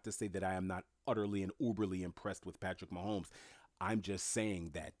ago. Not to say that I am not utterly and uberly impressed with Patrick Mahomes. I'm just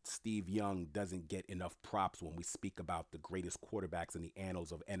saying that Steve Young doesn't get enough props when we speak about the greatest quarterbacks in the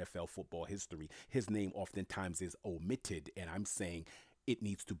annals of NFL football history. His name oftentimes is omitted, and I'm saying it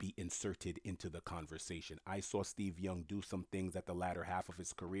needs to be inserted into the conversation. I saw Steve Young do some things at the latter half of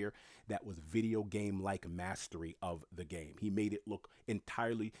his career that was video game-like mastery of the game. He made it look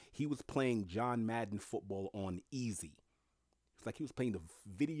entirely, he was playing John Madden football on easy. It's like he was playing the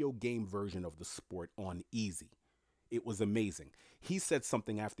video game version of the sport on easy. It was amazing. He said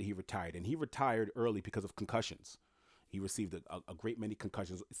something after he retired, and he retired early because of concussions. He received a great many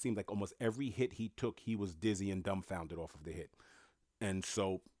concussions. It seemed like almost every hit he took, he was dizzy and dumbfounded off of the hit. And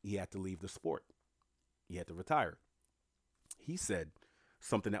so he had to leave the sport. He had to retire. He said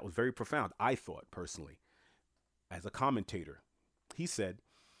something that was very profound, I thought personally, as a commentator. He said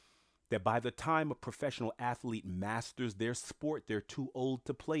that by the time a professional athlete masters their sport, they're too old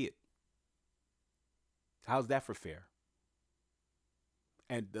to play it. How's that for fair?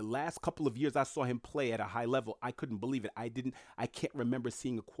 And the last couple of years I saw him play at a high level, I couldn't believe it. I can't remember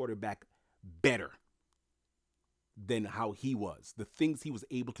seeing a quarterback better than how he was. The things he was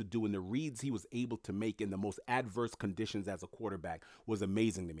able to do and the reads he was able to make in the most adverse conditions as a quarterback was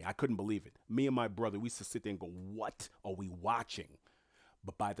amazing to me. I couldn't believe it. Me and my brother, we used to sit there and go, what are we watching?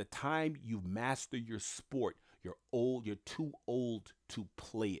 But by the time you master your sport, you're old, you're too old to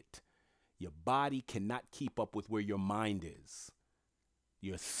play it. Your body cannot keep up with where your mind is.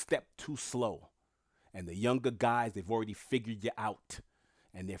 You're a step too slow. And the younger guys, they've already figured you out.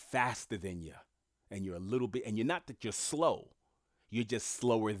 And they're faster than you. And you're a little bit, and you're not that you're slow. You're just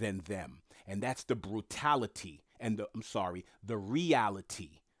slower than them. And that's the brutality and the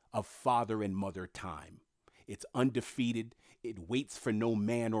reality of father and mother time. It's undefeated. It waits for no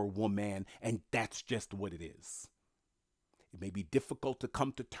man or woman. And that's just what it is. It may be difficult to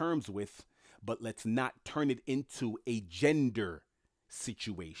come to terms with, but let's not turn it into a gender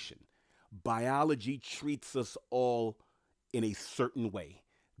situation. Biology treats us all in a certain way.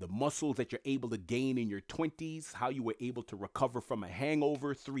 The muscles that you're able to gain in your 20s, how you were able to recover from a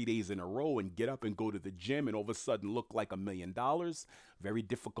hangover 3 days in a row and get up and go to the gym and all of a sudden look like $1 million. Very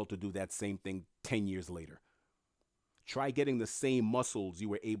difficult to do that same thing 10 years later. Try getting the same muscles you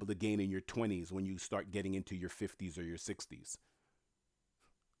were able to gain in your 20s when you start getting into your 50s or your 60s.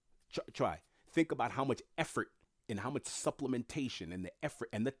 Try. Think about how much effort and how much supplementation and the effort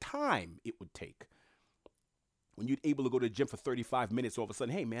and the time it would take. When you're able to go to the gym for 35 minutes, all of a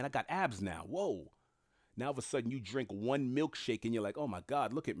sudden, hey, man, I got abs now. Whoa. Now, all of a sudden, you drink one milkshake and you're like, oh, my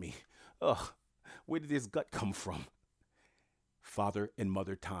God, look at me. Ugh, where did this gut come from? Father and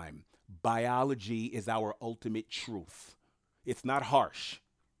mother time. Biology is our ultimate truth. It's not harsh.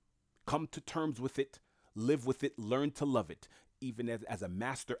 Come to terms with it. Live with it. Learn to love it. Even as a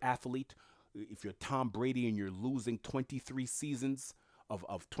master athlete, if you're Tom Brady and you're losing 23 seasons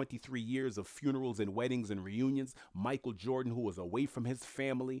of 23 years of funerals and weddings and reunions, Michael Jordan, who was away from his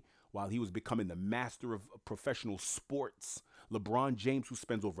family while he was becoming the master of professional sports, LeBron James, who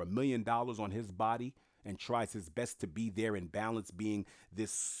spends over $1 million on his body and tries his best to be there in balance, being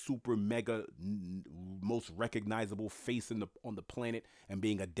this super mega most recognizable face on the planet and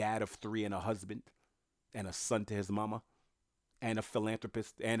being a dad of 3 and a husband and a son to his mama and a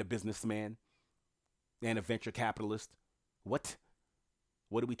philanthropist and a businessman and a venture capitalist. What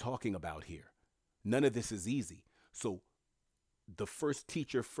are we talking about here? None of this is easy. So the first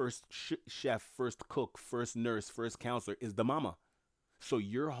teacher, first chef, first cook, first nurse, first counselor is the mama. So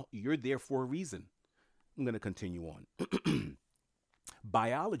you're there for a reason. I'm going to continue on.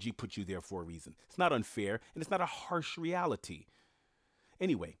 Biology put you there for a reason. It's not unfair, and it's not a harsh reality.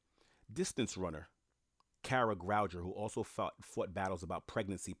 Anyway, distance runner Kara Grouger, who also fought battles about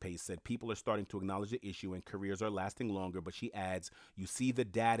pregnancy pace, said people are starting to acknowledge the issue and careers are lasting longer, but she adds, you see the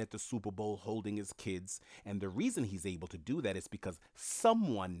dad at the Super Bowl holding his kids, and the reason he's able to do that is because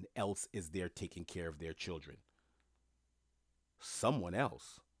someone else is there taking care of their children. Someone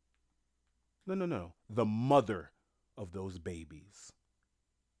else. No. The mother of those babies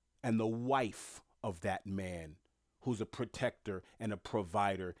and the wife of that man who's a protector and a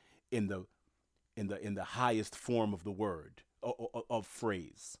provider in the highest form of the word, of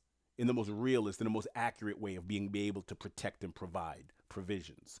phrase, in the most realist and the most accurate way of being able to protect and provide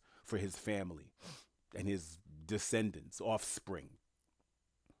provisions for his family and his descendants, offspring.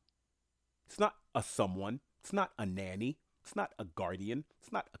 It's not a someone. It's not a nanny. It's not a guardian.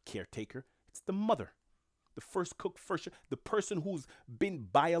 It's not a caretaker. It's the mother, the first cook, the person who's been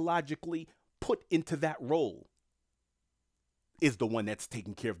biologically put into that role is the one that's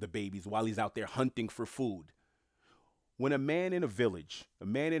taking care of the babies while he's out there hunting for food. When a man in a village, a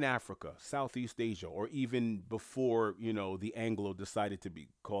man in Africa, Southeast Asia, or even before, the Anglo decided to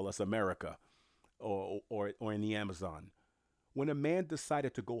call us America or in the Amazon, when a man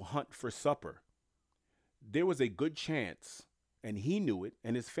decided to go hunt for supper, there was a good chance, and he knew it,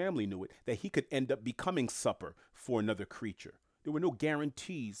 and his family knew it, that he could end up becoming supper for another creature. There were no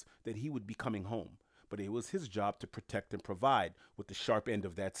guarantees that he would be coming home. But it was his job to protect and provide with the sharp end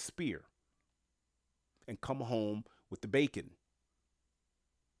of that spear and come home with the bacon.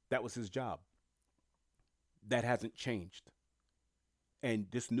 That was his job. That hasn't changed. And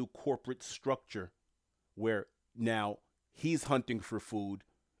this new corporate structure where now he's hunting for food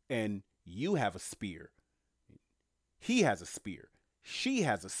and you have a spear. He has a spear. She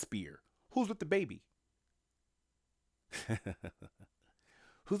has a spear. Who's with the baby?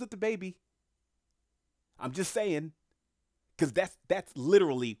 Who's with the baby? I'm just saying, Because that's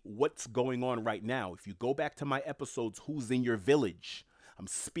literally what's going on right now. If you go back to my episodes, Who's in Your Village? I'm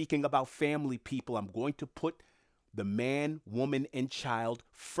speaking about family, people. I'm going to put the man, woman, and child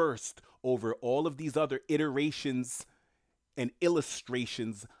first over all of these other iterations and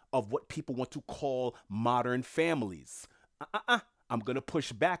illustrations of what people want to call modern families. I'm going to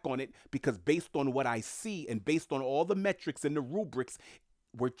push back on it because based on what I see and based on all the metrics and the rubrics,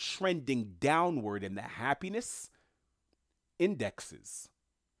 we're trending downward in the happiness indexes.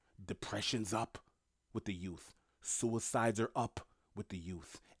 Depression's up with the youth. Suicides are up with the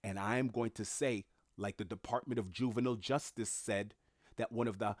youth. And I'm going to say, like the Department of Juvenile Justice said, that one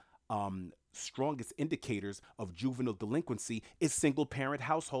of the strongest indicators of juvenile delinquency is single parent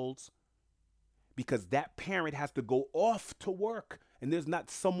households, because that parent has to go off to work and there's not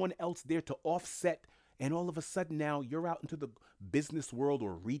someone else there to offset. And all of a sudden now you're out into the business world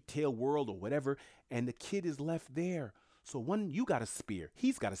or retail world or whatever, and the kid is left there. So one, you got a spear,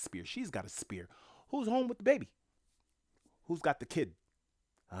 he's got a spear, she's got a spear. Who's home with the baby? Who's got the kid?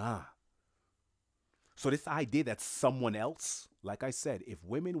 Ah. So this idea that someone else, like I said, if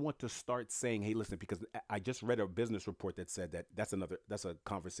women want to start saying, hey, listen, because I just read a business report that said that that's a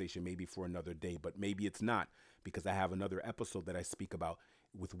conversation maybe for another day, but maybe it's not, because I have another episode that I speak about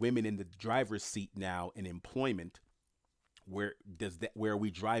with women in the driver's seat now in employment. Where are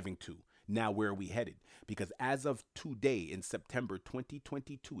we driving to? Now, where are we headed? Because as of today, in September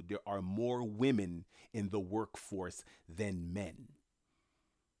 2022, there are more women in the workforce than men.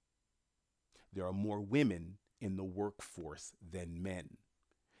 There are more women in the workforce than men.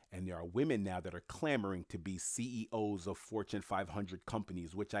 And there are women now that are clamoring to be CEOs of Fortune 500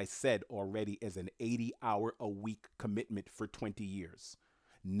 companies, which I said already is an 80-hour-a-week commitment for 20 years,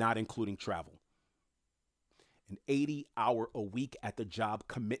 not including travel. An 80-hour-a-week at the job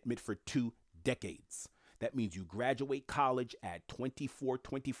commitment for 2 decades. That means you graduate college at 24,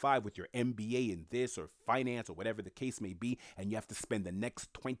 25 with your MBA in this or finance or whatever the case may be, and you have to spend the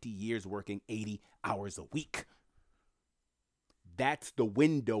next 20 years working 80 hours a week. That's the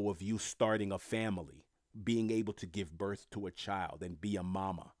window of you starting a family, being able to give birth to a child and be a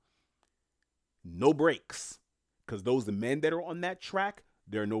mama. No breaks, because those men that are on that track,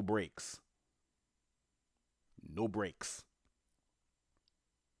 there are no breaks. No breaks.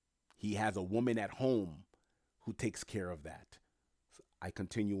 He has a woman at home who takes care of that. So I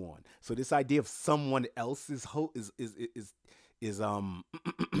continue on. So this idea of someone else's is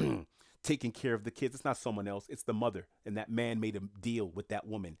taking care of the kids. It's not someone else. It's the mother. And that man made a deal with that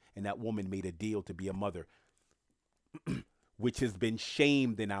woman, and that woman made a deal to be a mother, which has been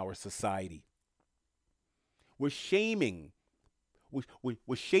shamed in our society. We're shaming.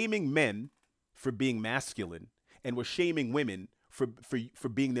 We're shaming men for being masculine, and we're shaming women for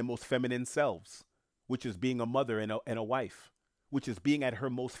being their most feminine selves, which is being a mother and a wife, which is being at her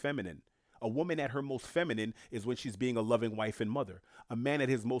most feminine. A woman at her most feminine is when she's being a loving wife and mother. A man at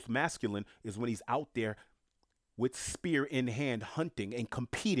his most masculine is when he's out there with spear in hand, hunting and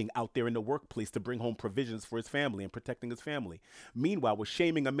competing out there in the workplace to bring home provisions for his family and protecting his family. Meanwhile, we're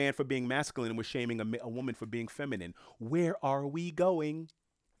shaming a man for being masculine and we're shaming a woman for being feminine. Where are we going?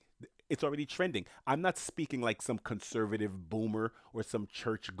 It's already trending. I'm not speaking like some conservative boomer or some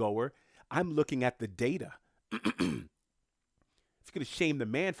church goer. I'm looking at the data. If you're going to shame the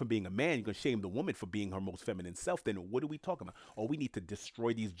man for being a man, you're going to shame the woman for being her most feminine self, then what are we talking about? Oh, we need to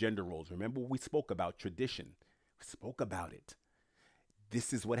destroy these gender roles. Remember what we spoke about? Tradition. We spoke about it.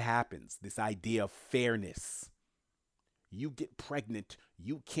 This is what happens. This idea of fairness. You get pregnant,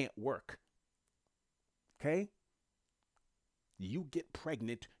 you can't work. Okay? You get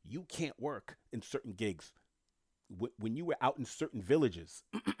pregnant, you can't work in certain gigs. When you were out in certain villages,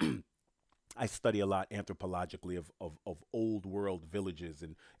 I study a lot anthropologically of old world villages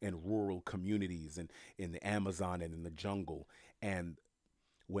and rural communities and in the Amazon and in the jungle. And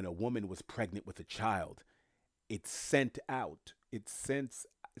when a woman was pregnant with a child, it sends out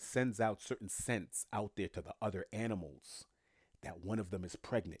certain scents out there to the other animals that one of them is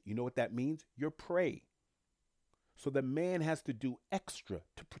pregnant. You know what that means? You're prey. So the man has to do extra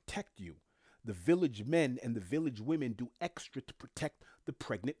to protect you. The village men and the village women do extra to protect the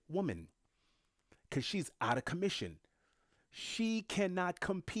pregnant woman because she's out of commission. She cannot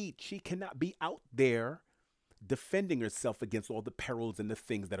compete. She cannot be out there defending herself against all the perils and the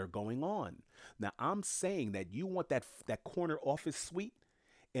things that are going on. Now, I'm saying that you want that corner office suite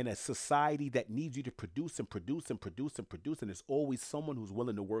in a society that needs you to produce and produce and produce and produce, and there's always someone who's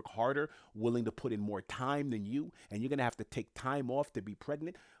willing to work harder, willing to put in more time than you, and you're going to have to take time off to be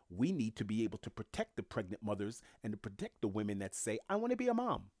pregnant. We need to be able to protect the pregnant mothers and to protect the women that say, I want to be a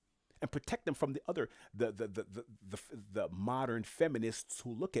mom. and protect them from the other the modern feminists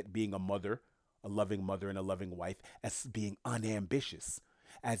who look at being a mother, a loving mother and a loving wife as being unambitious,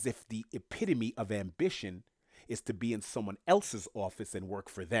 as if the epitome of ambition is to be in someone else's office and work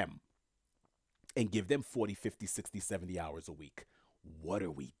for them and give them 40, 50, 60, 70 hours a week. What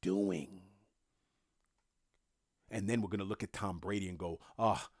are we doing? And then we're going to look at Tom Brady and go,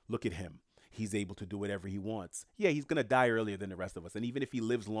 oh, look at him. He's able to do whatever he wants. Yeah, he's going to die earlier than the rest of us. And even if he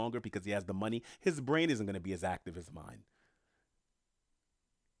lives longer because he has the money, his brain isn't going to be as active as mine.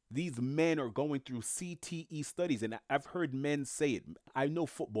 These men are going through CTE studies, and I've heard men say it. I know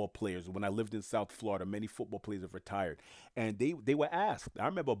football players. When I lived in South Florida, many football players have retired, and they were asked. I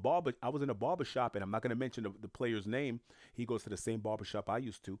remember I was in a barber shop, and I'm not going to mention the player's name. He goes to the same barber shop I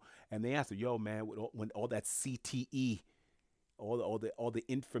used to, and they asked him, "Yo, man, when all that CTE, all the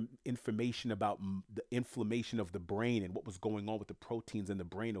information about the inflammation of the brain and what was going on with the proteins in the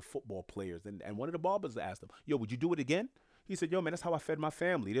brain of football players," and one of the barbers asked him, "Yo, would you do it again?" He said, "Yo, man, that's how I fed my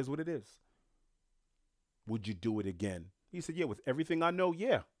family. It is what it is." Would you do it again? He said, "Yeah, with everything I know,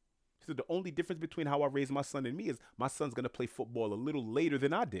 yeah." He said, "The only difference between how I raised my son and me is my son's going to play football a little later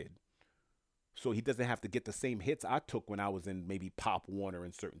than I did. So he doesn't have to get the same hits I took when I was in maybe Pop Warner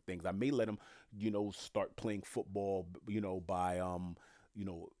and certain things. I may let him, start playing football, by, you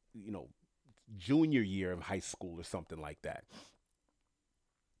know, you know, junior year of high school or something like that."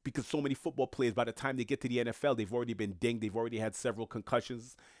 Because so many football players, by the time they get to the NFL, they've already been dinged. They've already had several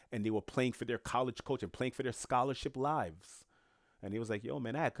concussions, and they were playing for their college coach and playing for their scholarship lives. And he was like, "Yo,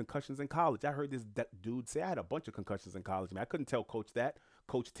 man, I had concussions in college. I heard this dude say I had a bunch of concussions in college. Man, I couldn't tell coach that.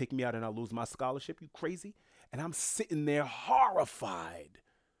 Coach, take me out and I'll lose my scholarship. You crazy?" And I'm sitting there horrified,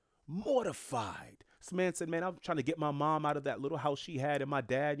 mortified. This man said, "Man, I'm trying to get my mom out of that little house she had, and my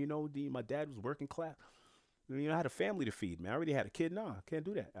dad, my dad was working class. I had a family to feed, man. I already had a kid. No, I can't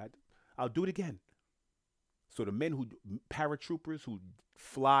do that. I'll do it again." So the men paratroopers who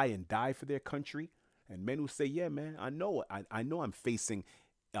fly and die for their country, and men who say, "Yeah, man, I know I'm facing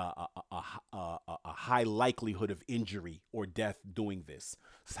a high likelihood of injury or death doing this.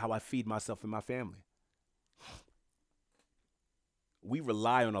 This is how I feed myself and my family." We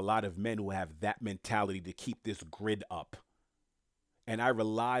rely on a lot of men who have that mentality to keep this grid up. And I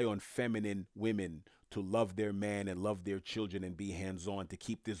rely on feminine women to love their man and love their children and be hands-on to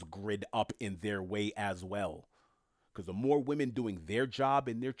keep this grid up in their way as well. Because the more women doing their job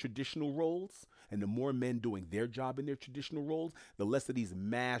in their traditional roles and the more men doing their job in their traditional roles, the less of these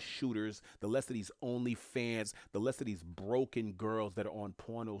mass shooters, the less of these OnlyFans, the less of these broken girls that are on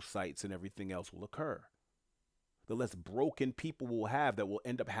porno sites and everything else will occur. The less broken people will have that will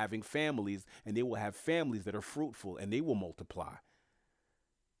end up having families, and they will have families that are fruitful and they will multiply.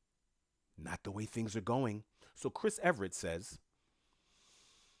 Not the way things are going. So Chris Everett says,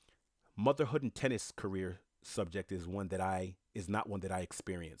 motherhood and tennis career subject is not one that I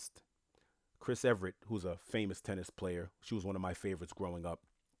experienced. Chris Everett, who's a famous tennis player, she was one of my favorites growing up.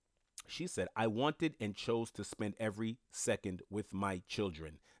 She said, "I wanted and chose to spend every second with my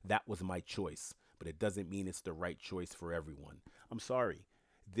children. That was my choice, but it doesn't mean it's the right choice for everyone." I'm sorry.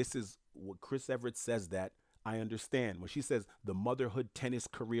 This is what Chris Everett says that I understand. When she says the motherhood tennis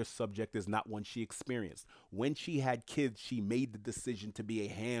career subject is not one she experienced. When she had kids, she made the decision to be a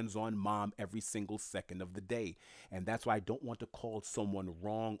hands-on mom every single second of the day. And that's why I don't want to call someone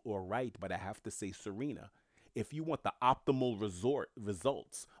wrong or right, but I have to say, Serena, if you want the optimal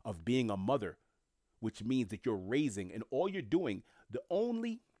results of being a mother, which means that you're raising and all you're doing, the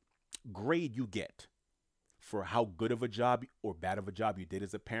only grade you get for how good of a job or bad of a job you did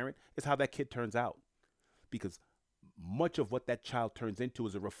as a parent is how that kid turns out. Because much of what that child turns into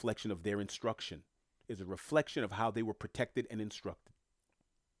is a reflection of their instruction, is a reflection of how they were protected and instructed.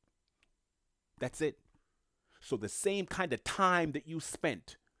 That's it. So the same kind of time that you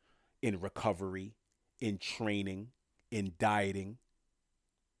spent in recovery, in training, in dieting,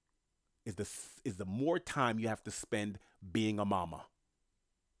 is the more time you have to spend being a mama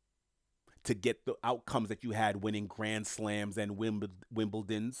to get the outcomes that you had winning Grand Slams and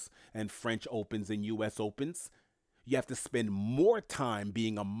Wimbledons and French Opens and US Opens. You have to spend more time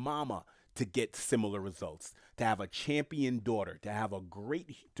being a mama to get similar results, to have a champion daughter, to have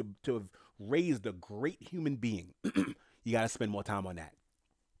to have raised a great human being. You got to spend more time on that.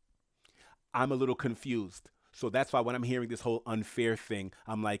 I'm a little confused. So that's why when I'm hearing this whole unfair thing,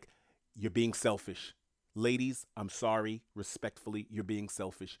 I'm like, you're being selfish. Ladies, I'm sorry, respectfully, you're being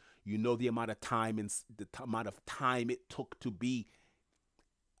selfish. You know the amount of time it took to be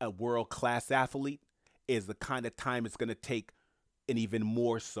a world-class athlete is the kind of time it's going to take, and even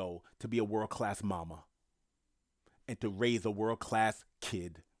more so, to be a world-class mama and to raise a world-class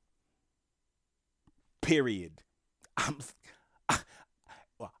kid. Period. I'm,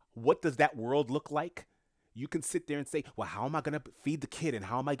 what does that world look like? You can sit there and say, well, how am I going to feed the kid? And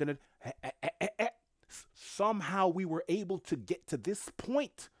how am I going to. Somehow we were able to get to this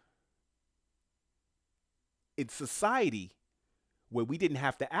point in society where we didn't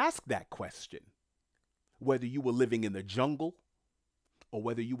have to ask that question. Whether you were living in the jungle or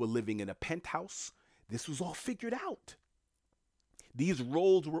whether you were living in a penthouse, this was all figured out. These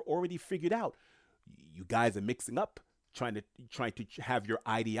roles were already figured out. You guys are mixing up, trying to have your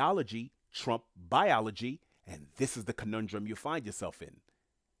ideology trump biology, and this is the conundrum you find yourself in.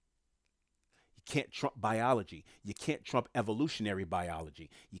 You can't trump biology. You can't trump evolutionary biology.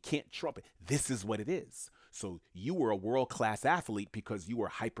 You can't trump it. This is what it is. So you were a world-class athlete because you were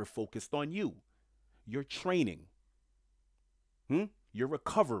hyper-focused on you. Your training, your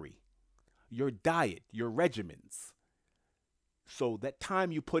recovery, your diet, your regimens. So that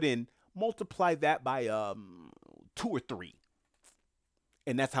time you put in, multiply that by 2 or 3.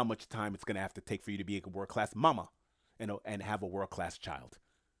 And that's how much time it's going to have to take for you to be a world-class mama and have a world-class child.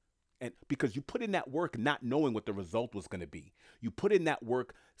 And because you put in that work not knowing what the result was going to be. You put in that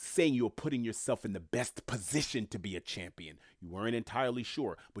work saying you were putting yourself in the best position to be a champion. You weren't entirely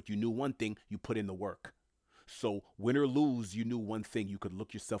sure, but you knew one thing, you put in the work. So win or lose, you knew one thing. You could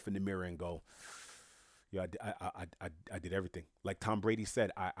look yourself in the mirror and go, yeah, I did everything. Like Tom Brady said,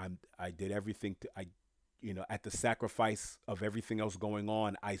 I did everything. At the sacrifice of everything else going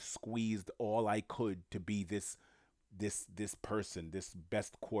on, I squeezed all I could to be this person, this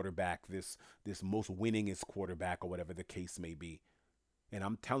best quarterback, this most winningest quarterback, or whatever the case may be. And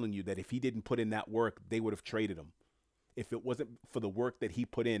I'm telling you that if he didn't put in that work, they would have traded him. If it wasn't for the work that he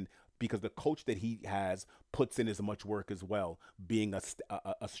put in, because the coach that he has puts in as much work as well, being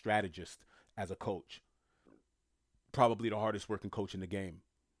a strategist as a coach. Probably the hardest working coach in the game.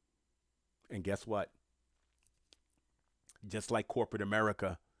 And guess what? Just like corporate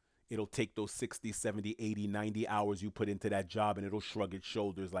America, it'll take those 60, 70, 80, 90 hours you put into that job, and it'll shrug its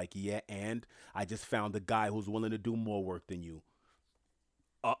shoulders like, yeah, and I just found a guy who's willing to do more work than you.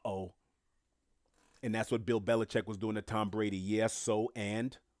 Uh-oh. And that's what Bill Belichick was doing to Tom Brady. Yes, so,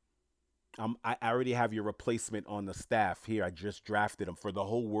 and I already have your replacement on the staff here. I just drafted him for the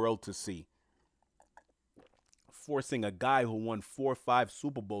whole world to see. Forcing a guy who won 4 or 5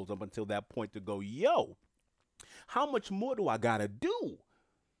 Super Bowls up until that point to go, yo, how much more do I gotta do?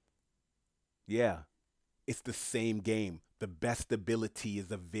 Yeah, it's the same game. The best ability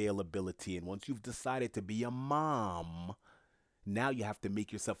is availability. And once you've decided to be a mom, now you have to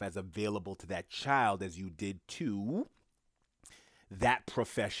make yourself as available to that child as you did to that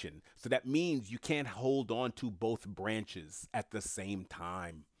profession. So that means you can't hold on to both branches at the same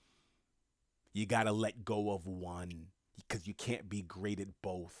time. You got to let go of one because you can't be great at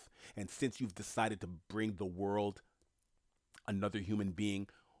both. And since you've decided to bring the world another human being,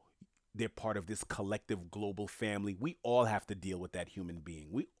 they're part of this collective global family. We all have to deal with that human being.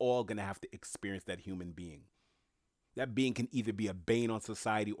 We all going to have to experience that human being. That being can either be a bane on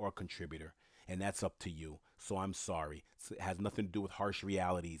society or a contributor. And that's up to you. So I'm sorry. It has nothing to do with harsh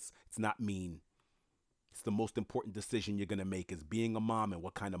realities. It's not mean. It's the most important decision you're going to make is being a mom and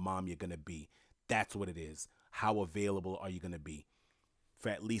what kind of mom you're going to be. That's what it is. How available are you going to be for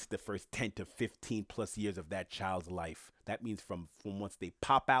at least the first 10 to 15 plus years of that child's life? That means from once they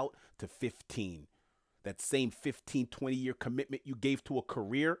pop out to 15. That same 15, 20-year commitment you gave to a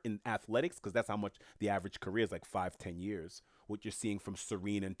career in athletics, because that's how much the average career is, like 5, 10 years. What you're seeing from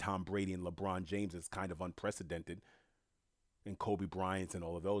Serena and Tom Brady and LeBron James is kind of unprecedented. And Kobe Bryant's and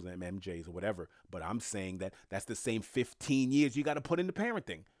all of those, and MJ's or whatever. But I'm saying that that's the same 15 years you got to put into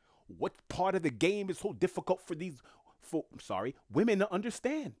parenting. What part of the game is so difficult for women to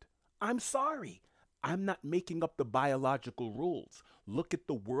understand? I'm sorry. I'm not making up the biological rules. Look at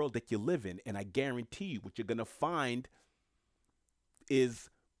the world that you live in, and I guarantee you what you're going to find is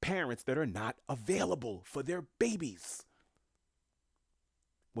parents that are not available for their babies.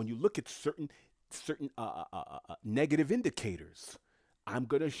 When you look at certain negative indicators, I'm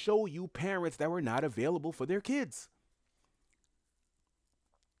going to show you parents that were not available for their kids.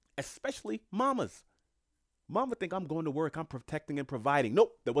 Especially mamas. Mama think I'm going to work, I'm protecting and providing.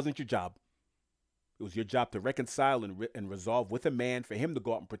 Nope, that wasn't your job. It was your job to reconcile and resolve with a man, for him to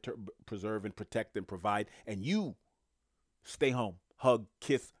go out and preserve and protect and provide, and you stay home, hug,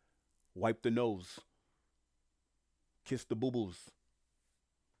 kiss, wipe the nose, kiss the boo-boos.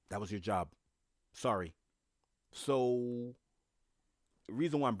 That was your job. Sorry. So the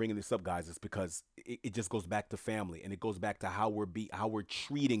reason why I'm bringing this up, guys, is because it just goes back to family, and it goes back to how we're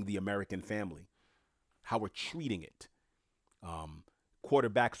treating the American family, how we're treating it.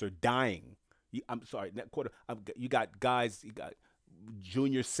 Quarterbacks are dying I'm sorry, not quarter. You got guys. You got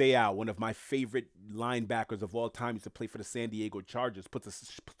Junior Seau, one of my favorite linebackers of all time, used to play for the San Diego Chargers.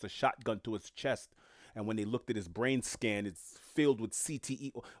 Puts a shotgun to his chest, and when they looked at his brain scan, it's filled with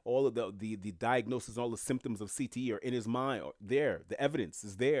CTE. All of the diagnosis, all the symptoms of CTE are in his mind. There, the evidence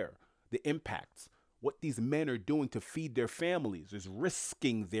is there. The impacts. What these men are doing to feed their families is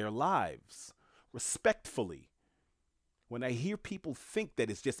risking their lives respectfully. When I hear people think that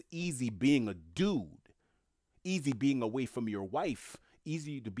it's just easy being a dude, easy being away from your wife,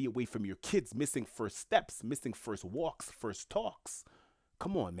 easy to be away from your kids, missing first steps, missing first walks, first talks.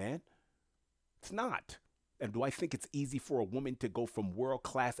 Come on, man. It's not. And do I think it's easy for a woman to go from world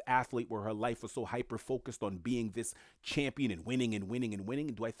class athlete where her life was so hyper focused on being this champion and winning and winning and winning?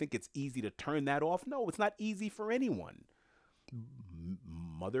 Do I think it's easy to turn that off? No, it's not easy for anyone.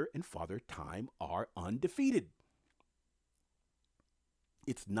 Mother and father time are undefeated.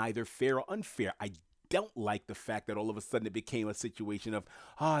 It's neither fair or unfair. I don't like the fact that all of a sudden it became a situation of,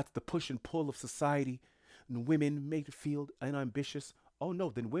 it's the push and pull of society. And women make it feel unambitious. Oh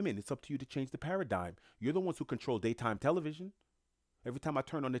no, then women, it's up to you to change the paradigm. You're the ones who control daytime television. Every time I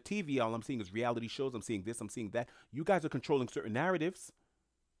turn on the TV, all I'm seeing is reality shows. I'm seeing this, I'm seeing that. You guys are controlling certain narratives.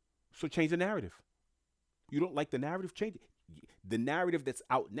 So change the narrative. You don't like the narrative, change it. The narrative that's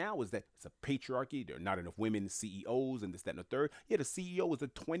out now is that it's a patriarchy. There are not enough women CEOs and this, that, and the third. Yeah, the CEO is a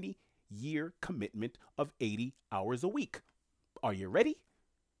 20-year commitment of 80 hours a week. Are you ready?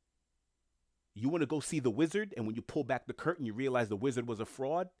 You want to go see The Wizard, and when you pull back the curtain, you realize The Wizard was a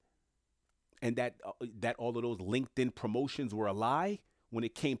fraud, and that all of those LinkedIn promotions were a lie when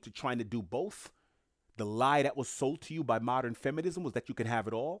it came to trying to do both. The lie that was sold to you by modern feminism was that you could have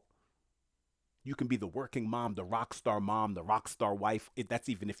it all. You can be the working mom, the rock star wife. That's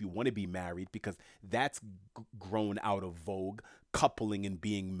even if you want to be married, because that's grown out of vogue, coupling and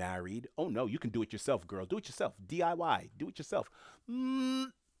being married. Oh no, you can do it yourself, girl. Do it yourself. DIY. Do it yourself.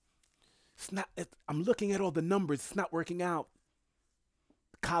 It's not. I'm looking at all the numbers. It's not working out.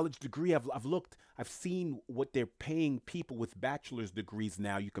 College degree. I've looked. I've seen what they're paying people with bachelor's degrees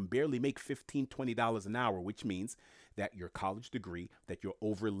now. You can barely make $15, $20 an hour, which means that your college degree that you're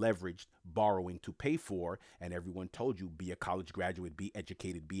over leveraged borrowing to pay for, and everyone told you be a college graduate, be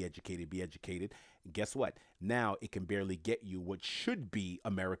educated, be educated, be educated. And guess what? Now it can barely get you what should be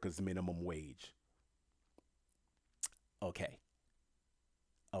America's minimum wage. Okay.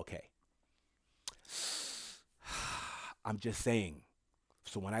 I'm just saying.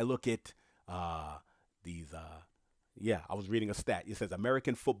 So when I look at these, I was reading a stat. It says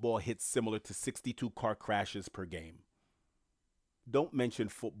American football hits similar to 62 car crashes per game. Don't mention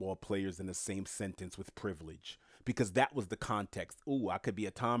football players in the same sentence with privilege, because that was the context. Ooh, I could be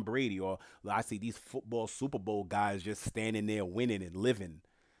a Tom Brady, or I see these football Super Bowl guys just standing there winning and living.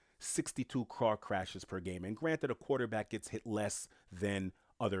 62 car crashes per game. And granted, a quarterback gets hit less than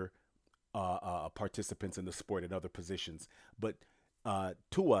other participants in the sport at other positions. But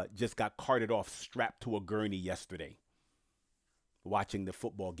Tua just got carted off strapped to a gurney yesterday, watching the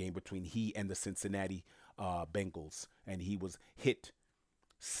football game between he and the Cincinnati Bengals. And he was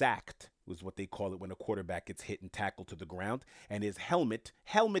sacked was what they call it when a quarterback gets hit and tackled to the ground. And his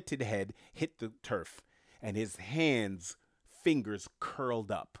helmeted head hit the turf. And his fingers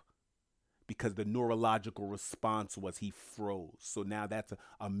curled up, because the neurological response was he froze. So now that's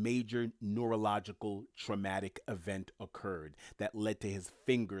a major neurological traumatic event occurred that led to his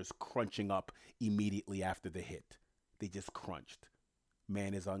fingers crunching up immediately after the hit. They just crunched.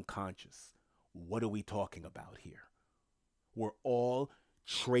 Man is unconscious. What are we talking about here? We're all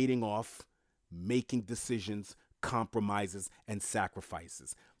trading off, making decisions, compromises, and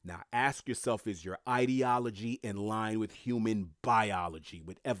sacrifices. Now ask yourself, is your ideology in line with human biology,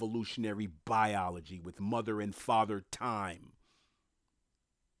 with evolutionary biology, with mother and father time?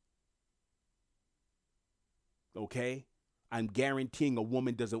 Okay? I'm guaranteeing a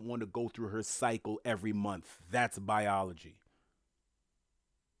woman doesn't want to go through her cycle every month. That's biology.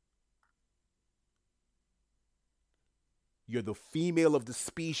 You're the female of the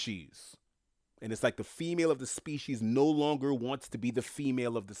species. And it's like the female of the species no longer wants to be the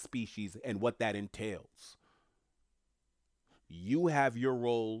female of the species, and what that entails. You have your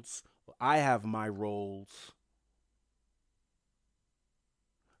roles. I have my roles.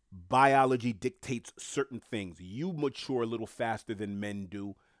 Biology dictates certain things. You mature a little faster than men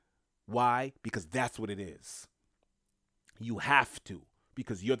do. Why? Because that's what it is. You have to,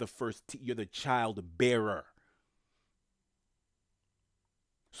 because you're you're the child bearer.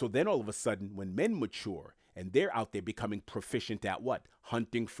 So then all of a sudden, when men mature and they're out there becoming proficient at what?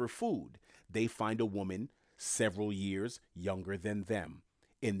 Hunting for food. They find a woman several years younger than them.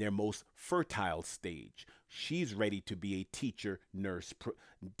 in their most fertile stage. She's ready to be a teacher, nurse,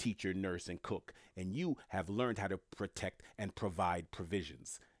 and cook. And you have learned how to protect and provide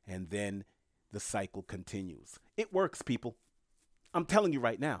provisions. And then the cycle continues. It works, people. I'm telling you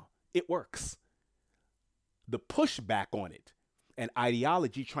right now, it works. The pushback on it and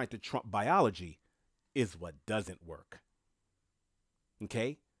ideology trying to trump biology is what doesn't work.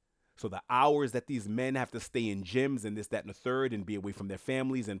 Okay? So the hours that these men have to stay in gyms and this, that, and the third and be away from their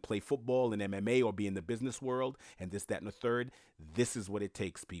families and play football and MMA or be in the business world and this, that, and the third, this is what it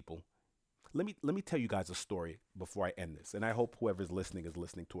takes, people. Let me tell you guys a story before I end this. And I hope whoever's listening is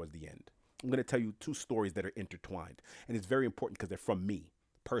listening towards the end. I'm going to tell you two stories that are intertwined. And it's very important because they're from me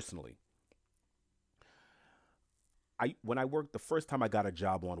personally. When I worked the first time I got a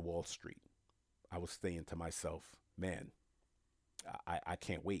job on Wall Street, I was saying to myself, man, I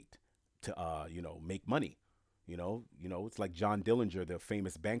can't wait to make money. It's like John Dillinger, the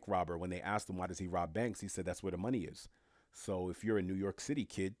famous bank robber. When they asked him why does he rob banks, he said that's where the money is. So if you're a New York City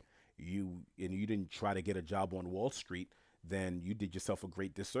kid, you didn't try to get a job on Wall Street, then you did yourself a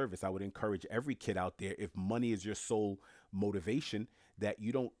great disservice. I would encourage every kid out there, if money is your sole motivation, that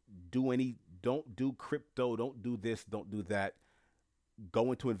you don't do crypto, don't do this, don't do that.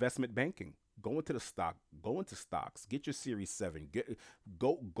 Go into investment banking. Go into stocks. Get your Series 7.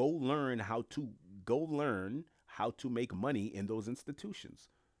 Go learn how to make money in those institutions.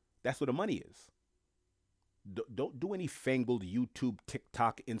 That's where the money is. Don't do any fangled YouTube,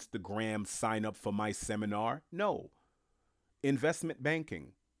 TikTok, Instagram, sign up for my seminar. No. Investment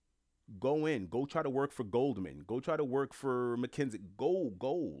banking. Go try to work for Goldman. Go try to work for McKinsey.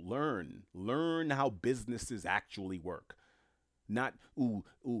 Learn how businesses actually work. Not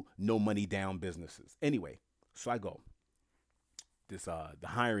no money down businesses. Anyway, so I go. The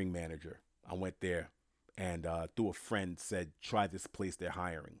hiring manager. I went there and through a friend said, try this place, they're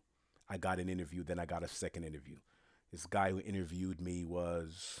hiring. I got an interview, then I got a second interview. This guy who interviewed me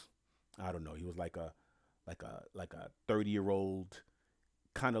was, I don't know, he was like a 30-year-old,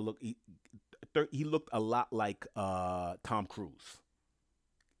 kind of he looked a lot like Tom Cruise.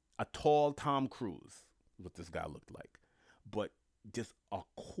 A tall Tom Cruise, what this guy looked like. But just a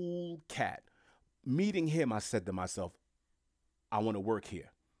cool cat. Meeting him, I said to myself, I want to work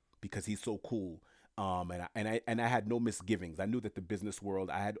here because he's so cool. And I had no misgivings. I knew that the business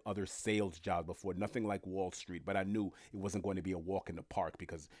world, I had other sales jobs before, nothing like Wall Street, but I knew it wasn't going to be a walk in the park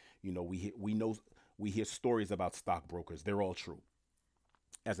because, we hear stories about stockbrokers. They're all true.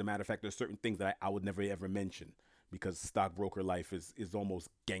 As a matter of fact, there's certain things that I would never ever mention because stockbroker life is almost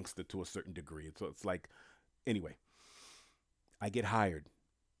gangster to a certain degree. So it's like, anyway, I get hired.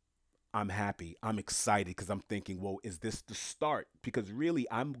 I'm happy. I'm excited because I'm thinking, well, is this the start? Because really,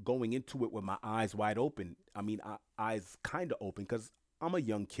 I'm going into it with my eyes wide open. I mean, eyes kind of open because I'm a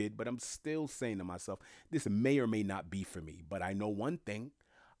young kid, but I'm still saying to myself, this may or may not be for me. But I know one thing,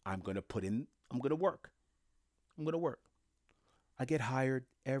 I'm going to work. I'm going to work. I get hired.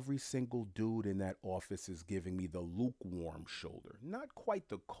 Every single dude in that office is giving me the lukewarm shoulder. Not quite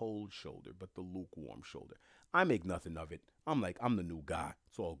the cold shoulder, but the lukewarm shoulder. I make nothing of it. I'm like, I'm the new guy.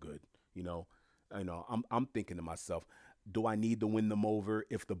 It's all good. I'm thinking to myself, do I need to win them over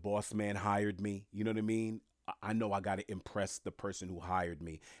if the boss man hired me? You know what I mean? I know I got to impress the person who hired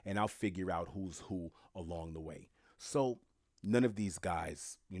me, and I'll figure out who's who along the way. So none of these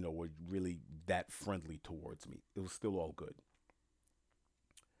guys, were really that friendly towards me. It was still all good.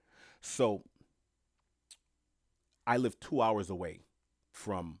 So I live 2 hours away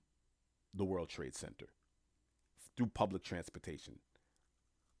from the World Trade Center through public transportation.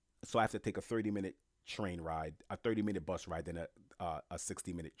 So I have to take a 30-minute train ride, a 30-minute bus ride, then a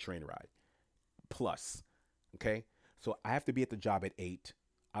 60-minute train ride plus. Okay. So I have to be at the job at 8.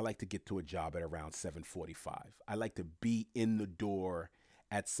 I like to get to a job at around 7:45. I like to be in the door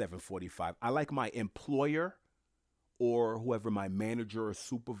at 7:45. I like my employer or whoever my manager or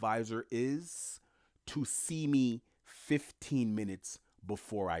supervisor is to see me 15 minutes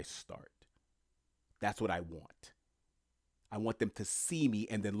before I start. That's what I want. I want them to see me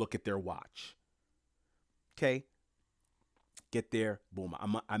and then look at their watch. Okay? Get there, boom.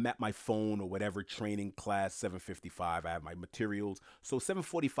 I'm at my phone or whatever training class, 7:55. I have my materials. So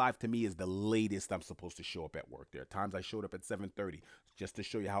 7:45 to me is the latest I'm supposed to show up at work. There are times I showed up at 7:30 just to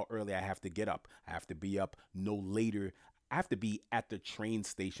show you how early I have to get up. I have to be up no later. I have to be at the train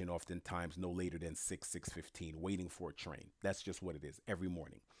station oftentimes no later than 6:15, waiting for a train. That's just what it is every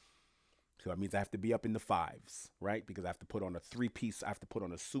morning. So that means I have to be up in the fives, right? Because I have to put on a three-piece, I have to put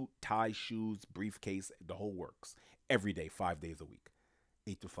on a suit, tie, shoes, briefcase, the whole works. Every day, 5 days a week.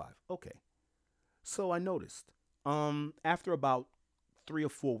 8 to 5. Okay. So I noticed, after about 3 or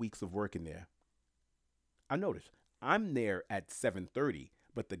 4 weeks of working there, I noticed I'm there at 7:30,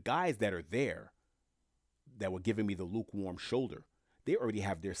 but the guys that are there that were giving me the lukewarm shoulder, they already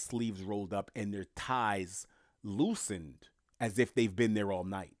have their sleeves rolled up and their ties loosened as if they've been there all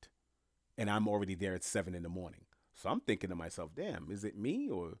night. And I'm already there at 7 in the morning. So I'm thinking to myself, damn, is it me,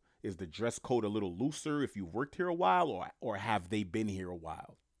 or is the dress code a little looser if you've worked here a while, or have they been here a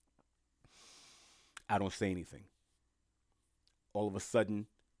while? I don't say anything. All of a sudden,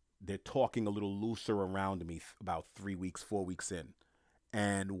 they're talking a little looser around me about 3 weeks, 4 weeks in.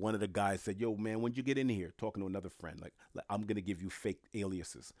 And one of the guys said, "Yo, man, when'd you get in here?" Talking to another friend, like, I'm gonna give you fake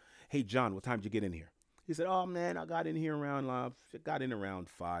aliases. "Hey, John, what time did you get in here?" He said, "Oh man, I got in here around got in around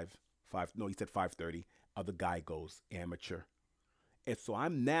 5. No, he said 5:30." Other guy goes, "Amateur." And so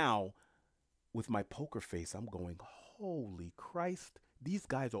I'm now with my poker face. I'm going, "Holy Christ! These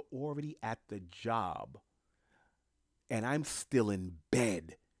guys are already at the job, and I'm still in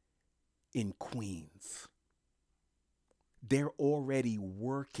bed in Queens. They're already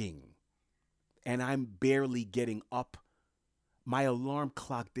working, and I'm barely getting up. My alarm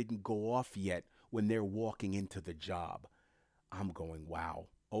clock didn't go off yet when they're walking into the job." I'm going, wow,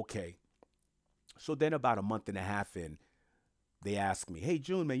 okay. So then about a month and a half in, they ask me, "Hey,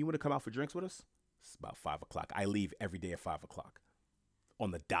 June, man, you want to come out for drinks with us?" It's about 5 o'clock. I leave every day at 5 o'clock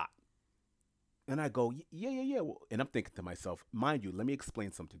on the dot. And I go, "Yeah, yeah, yeah." And I'm thinking to myself, mind you, let me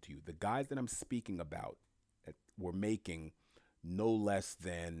explain something to you. The guys that I'm speaking about were making no less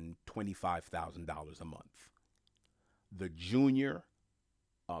than $25,000 a month. The junior,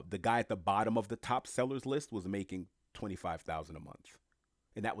 the guy at the bottom of the top sellers list was making 25,000 a month.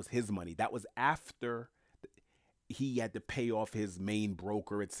 And that was his money. That was after he had to pay off his main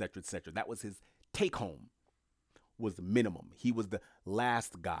broker, et cetera, et cetera. That was his take home, was the minimum. He was the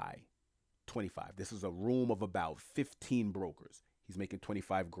last guy, 25. This is a room of about 15 brokers. He's making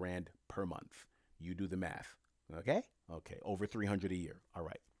 25 grand per month. You do the math. Okay? Okay. Over 300 a year. All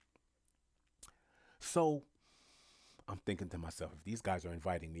right. So I'm thinking to myself, if these guys are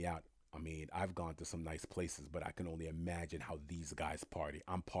inviting me out, I mean, I've gone to some nice places, but I can only imagine how these guys party.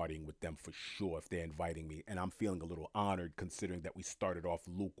 I'm partying with them for sure if they're inviting me. And I'm feeling a little honored considering that we started off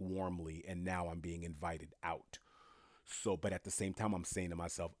lukewarmly and now I'm being invited out. So, but at the same time, I'm saying to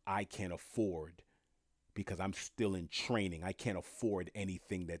myself, I can't afford, because I'm still in training, I can't afford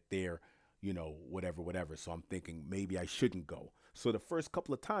anything that they're, whatever, whatever. So I'm thinking maybe I shouldn't go. So the first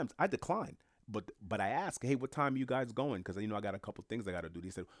couple of times I declined. But I asked, "Hey, what time are you guys going?" Because I got a couple things I got to do. They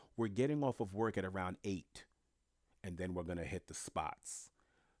said, "We're getting off of work at around 8, and then we're gonna hit the spots."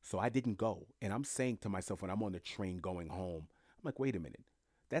 So I didn't go, and I'm saying to myself when I'm on the train going home, I'm like, "Wait a minute,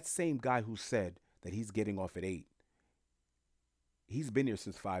 that same guy who said that he's getting off at 8, he's been here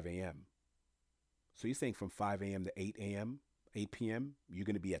since 5 a.m. So you're saying from 5 a.m. to 8 a.m., 8 p.m., you're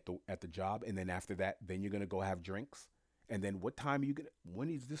gonna be at the job, and then after that, then you're gonna go have drinks, and then what time are you gonna? When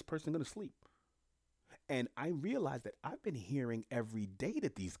is this person gonna sleep?" And I realized that I've been hearing every day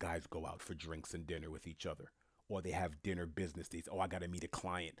that these guys go out for drinks and dinner with each other. Or they have dinner business days. "Oh, I got to meet a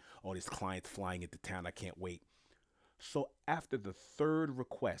client. Oh, this client's flying into town. I can't wait." So after the third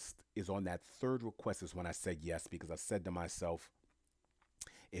request is on that third request is when I said yes, because I said to myself,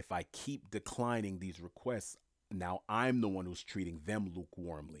 if I keep declining these requests, now I'm the one who's treating them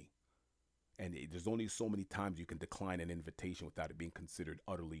lukewarmly. And there's only so many times you can decline an invitation without it being considered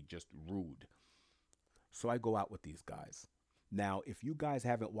utterly just rude. So I go out with these guys. Now, if you guys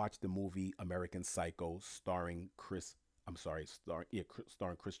haven't watched the movie American Psycho starring Christian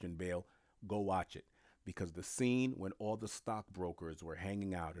Bale, go watch it, because the scene when all the stockbrokers were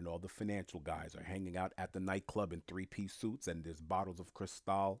hanging out and all the financial guys are hanging out at the nightclub in three-piece suits and there's bottles of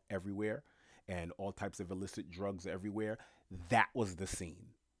Cristal everywhere and all types of illicit drugs everywhere, that was the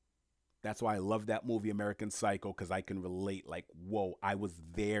scene. That's why I love that movie American Psycho, because I can relate, like, whoa, I was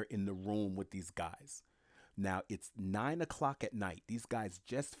there in the room with these guys. Now it's 9 o'clock at night. These guys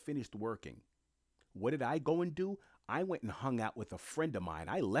just finished working. What did I go and do? I went and hung out with a friend of mine.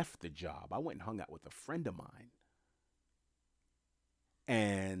 I left the job. I went and hung out with a friend of mine.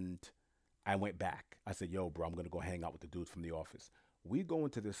 And I went back. I said, "Yo, bro, I'm going to go hang out with the dudes from the office." We go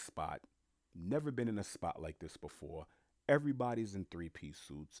into this spot. Never been in a spot like this before. Everybody's in three-piece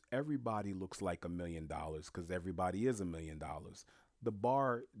suits. Everybody looks like $1 million because everybody is $1 million.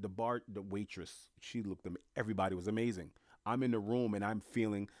 The waitress, she looked at me. Everybody was amazing. I'm in the room and I'm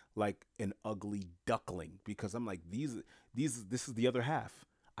feeling like an ugly duckling because I'm like, this is the other half.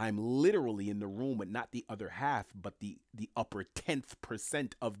 I'm literally in the room with not the other half, but the upper 10th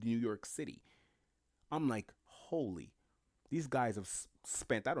percent of New York City. I'm like, holy, these guys have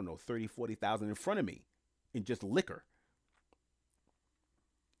spent, I don't know, 30, 40,000 in front of me in just liquor.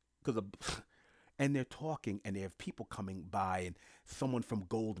 because and they're talking, and they have people coming by, and someone from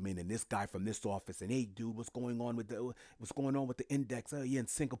Goldman, and this guy from this office, and hey, dude, what's going on with the index? Oh, yeah, in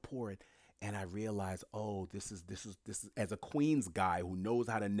Singapore. And I realize, oh, this is as a Queens guy who knows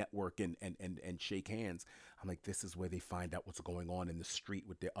how to network and shake hands. I'm like, this is where they find out what's going on in the street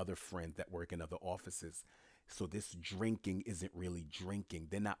with their other friends that work in other offices. So this drinking isn't really drinking.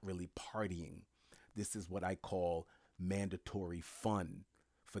 They're not really partying. This is what I call mandatory fun.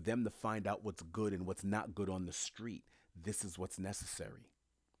 For them to find out what's good and what's not good on the street, this is what's necessary.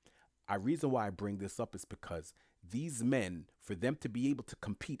 A reason why I bring this up is because these men, for them to be able to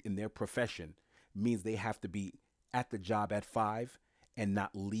compete in their profession, means they have to be at the job at 5 and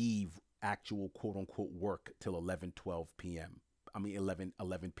not leave actual quote unquote work till 11, 12 p.m. I mean 11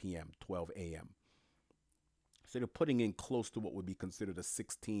 p.m., 12 a.m. So they're putting in close to what would be considered a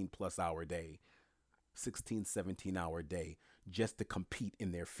 16 plus hour day, 16, 17-hour day, just to compete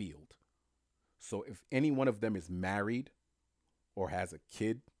in their field. So if any one of them is married or has a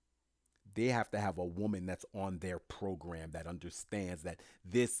kid, they have to have a woman that's on their program that understands that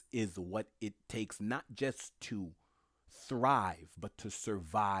this is what it takes, not just to thrive, but to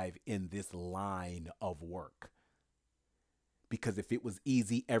survive in this line of work. Because if it was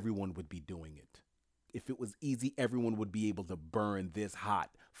easy, everyone would be doing it. If it was easy, everyone would be able to burn this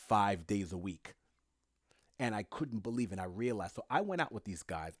hot 5 days a week. And I couldn't believe it. And I realized. So I went out with these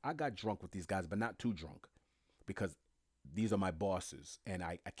guys. I got drunk with these guys, but not too drunk, because these are my bosses, and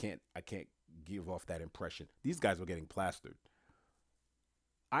I can't give off that impression. These guys were getting plastered.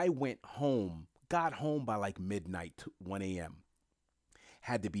 I went home, got home by like midnight, 1 a.m.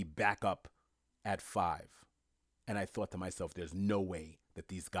 Had to be back up at 5. And I thought to myself, there's no way that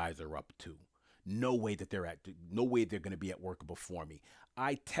these guys are up to. No way they're going to be at work before me.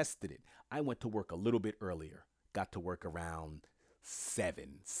 I tested it. I went to work a little bit earlier. Got to work around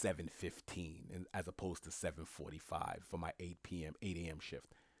 7:15, and as opposed to 7:45 for my 8 a.m.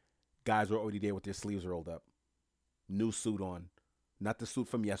 shift. Guys were already there with their sleeves rolled up. New suit on. Not the suit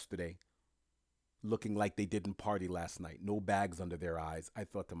from yesterday. Looking like they didn't party last night. No bags under their eyes. I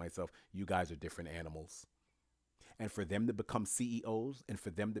thought to myself, you guys are different animals. And for them to become CEOs, and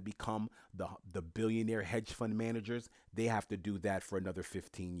for them to become the billionaire hedge fund managers, they have to do that for another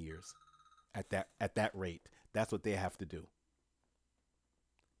 15 years. At that rate, that's what they have to do.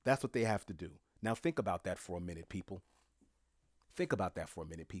 That's what they have to do. Now think about that for a minute, people. Think about that for a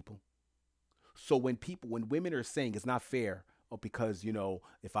minute, people. So when women are saying it's not fair, oh, because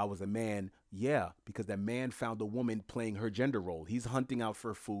if I was a man, yeah, because that man found a woman playing her gender role. He's hunting out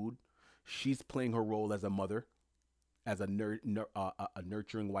for food. She's playing her role as a mother, as a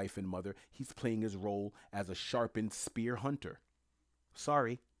nurturing wife and mother. He's playing his role as a sharpened spear hunter.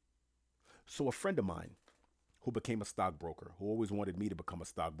 Sorry. So a friend of mine who became a stockbroker, who always wanted me to become a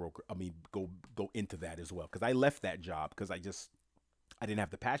stockbroker, go into that as well, because I left that job because I didn't have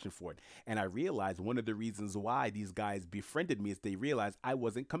the passion for it. And I realized one of the reasons why these guys befriended me is they realized I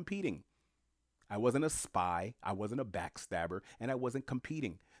wasn't competing. I wasn't a spy, I wasn't a backstabber, and I wasn't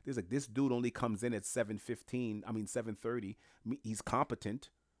competing. There's like, this dude only comes in at 7:30. He's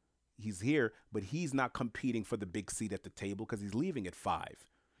competent. He's here, but he's not competing for the big seat at the table because he's leaving at 5.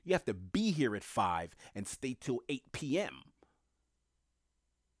 You have to be here at 5 and stay till 8 p.m.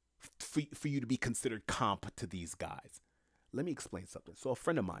 For you to be considered comp to these guys. Let me explain something. So a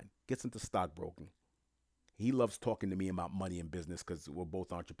friend of mine gets into stockbroking. He loves talking to me about money and business because we're both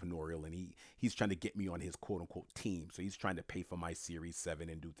entrepreneurial, and he's trying to get me on his quote unquote team. So he's trying to pay for my Series 7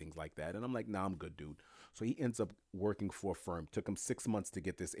 and do things like that. And I'm like, nah, I'm good, dude. So he ends up working for a firm. Took him 6 months to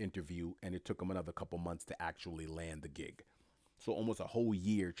get this interview, and it took him another couple months to actually land the gig. So almost a whole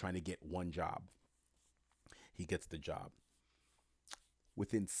year trying to get one job. He gets the job.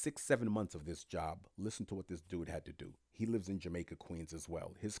 Within 6, 7 months of this job, listen to what this dude had to do. He lives in Jamaica, Queens as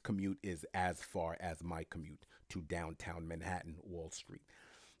well. His commute is as far as my commute to downtown Manhattan, Wall Street.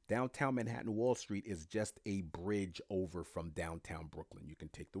 Downtown Manhattan, Wall Street is just a bridge over from downtown Brooklyn. You can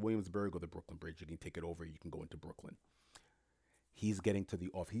take the Williamsburg or the Brooklyn Bridge. You can take it over. You can go into Brooklyn. He's getting to the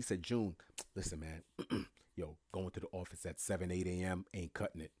office. He said, June, listen, man, going to the office at 7, 8 a.m. ain't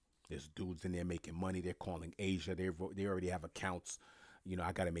cutting it. There's dudes in there making money. They're calling Asia. They already have accounts.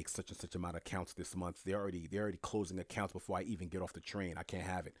 I got to make such and such amount of accounts this month. They're already closing accounts before I even get off the train. I can't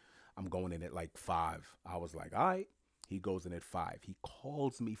have it. I'm going in at like 5. I was like, all right. He goes in at 5. He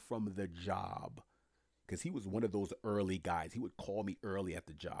calls me from the job because he was one of those early guys. He would call me early at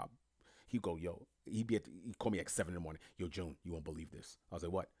the job. He'd go, he'd call me at 7 in the morning. Yo, June, you won't believe this. I was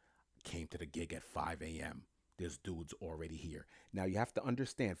like, what? Came to the gig at 5 a.m. There's dudes already here. Now you have to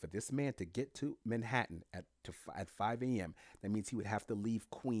understand, for this man to get to Manhattan at 5 a.m., that means he would have to leave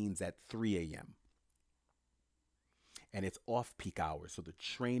Queens at 3 a.m. And it's off peak hours. So the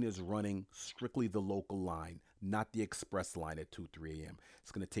train is running strictly the local line, not the express line at 2, 3 a.m.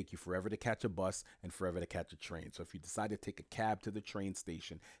 It's going to take you forever to catch a bus and forever to catch a train. So if you decide to take a cab to the train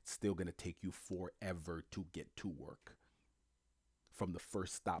station, it's still going to take you forever to get to work from the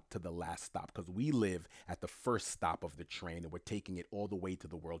first stop to the last stop, because we live at the first stop of the train and we're taking it all the way to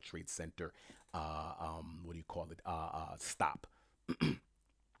the World Trade Center, what do you call it, stop,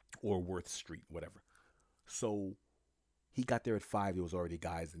 or Worth Street, whatever. So he got there at 5. There was already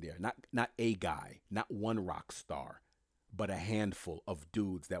guys in there. Not a guy, not one rock star, but a handful of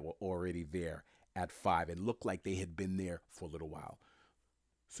dudes that were already there at 5 and looked like they had been there for a little while.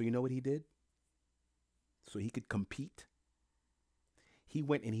 So you know what he did? So he could compete. He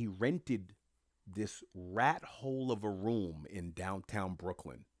went and he rented this rat hole of a room in downtown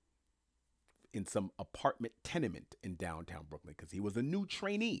Brooklyn, in some apartment tenement in downtown Brooklyn, because he was a new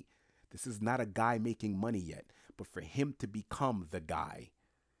trainee. This is not a guy making money yet. But for him to become the guy,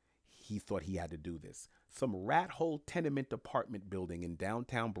 he thought he had to do this. Some rat hole tenement apartment building in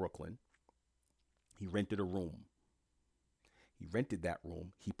downtown Brooklyn. He rented a room. He rented that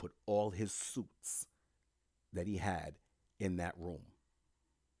room. He put all his suits that he had in that room.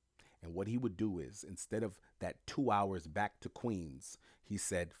 And what he would do is, instead of that 2 hours back to Queens, he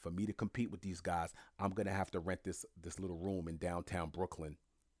said, for me to compete with these guys, I'm going to have to rent this little room in downtown Brooklyn.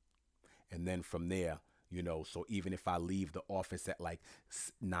 And then from there, so even if I leave the office at like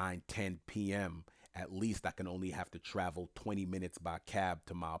 9, 10 p.m., at least I can only have to travel 20 minutes by cab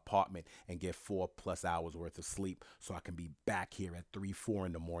to my apartment and get 4+ hours worth of sleep, so I can be back here at 3, 4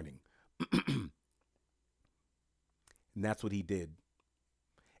 in the morning. And that's what he did.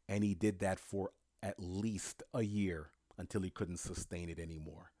 And he did that for at least a year until he couldn't sustain it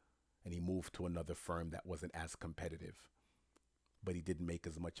anymore. And he moved to another firm that wasn't as competitive. But he didn't make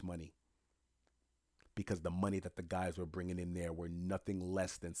as much money, because the money that the guys were bringing in there were nothing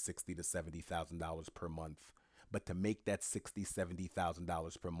less than $60,000 to $70,000 per month. But to make that $60,000,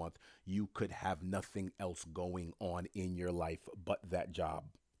 $70,000 per month, you could have nothing else going on in your life but that job.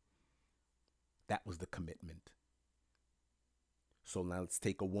 That was the commitment. So now let's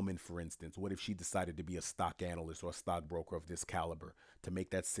take a woman, for instance. What if she decided to be a stock analyst or a stockbroker of this caliber, to make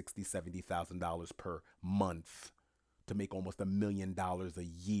that $60,000, $70,000 per month, to make almost $1 million a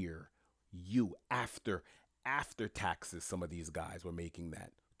year? You, after taxes, some of these guys were making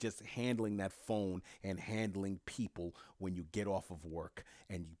that. Just handling that phone and handling people when you get off of work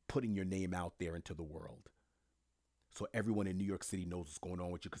and you putting your name out there into the world. So everyone in New York City knows what's going on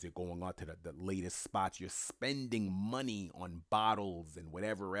with you, because you're going on to the latest spots. You're spending money on bottles and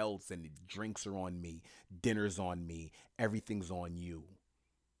whatever else, and drinks are on me, dinner's on me, everything's on you.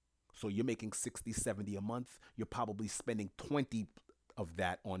 So you're making 60, 70 a month. You're probably spending 20 of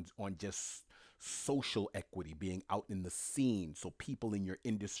that on just social equity, being out in the scene, so people in your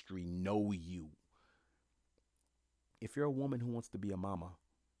industry know you. If you're a woman who wants to be a mama,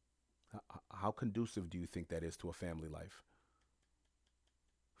 how conducive do you think that is to a family life?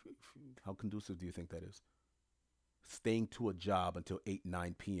 How conducive do you think that is? Staying to a job until 8,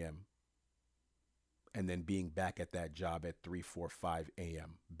 9 p.m. and then being back at that job at 3, 4, 5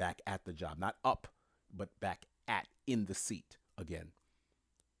 a.m. Back at the job, not up, but back in the seat again.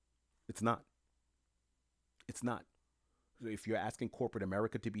 It's not. It's not. So if you're asking corporate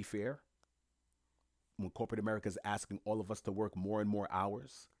America to be fair, when corporate America is asking all of us to work more and more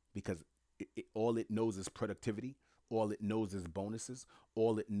hours, because all it knows is productivity, all it knows is bonuses,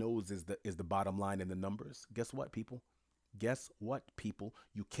 all it knows is the bottom line and the numbers. Guess what, people?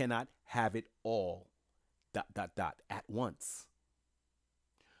 You cannot have it all, ... at once.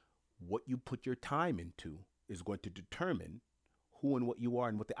 What you put your time into is going to determine who and what you are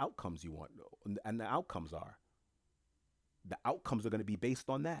and what the outcomes you want and the outcomes are. The outcomes are going to be based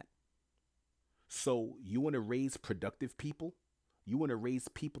on that. So you want to raise productive people? You want to raise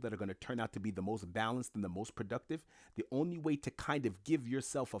people that are going to turn out to be the most balanced and the most productive? The only way to kind of give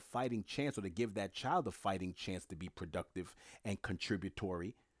yourself a fighting chance, or to give that child a fighting chance to be productive and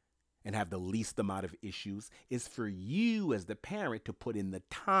contributory and have the least amount of issues, is for you as the parent to put in the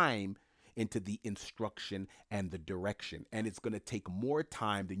time into the instruction and the direction. And it's going to take more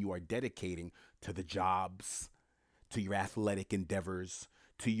time than you are dedicating to the jobs, to your athletic endeavors,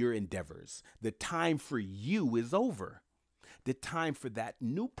 to your endeavors. The time for you is over. The time for that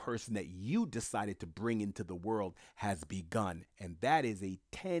new person that you decided to bring into the world has begun. And that is a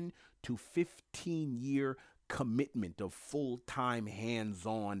 10 to 15 year commitment of full-time,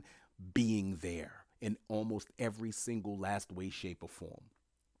 hands-on being there in almost every single last way, shape, or form.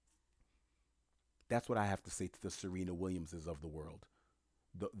 That's what I have to say to the Serena Williamses of the world,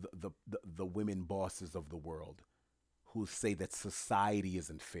 the women bosses of the world who say that society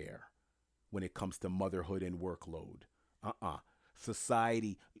isn't fair when it comes to motherhood and workload.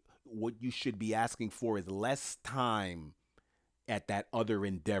 Society, what you should be asking for is less time at that other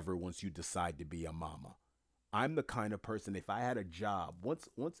endeavor once you decide to be a mama. I'm the kind of person, if I had a job, once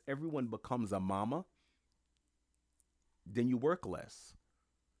everyone becomes a mama, then you work less.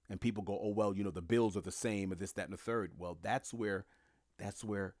 And people go, oh well, the bills are the same, or this, that, and the third. Well, that's where,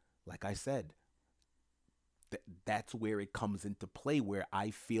 like I said, that's where it comes into play, where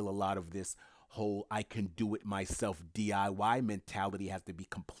I feel a lot of this whole I can do it myself DIY mentality has to be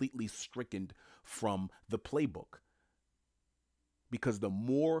completely stricken from the playbook. Because the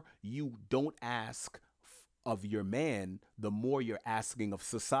more you don't ask of your man, the more you're asking of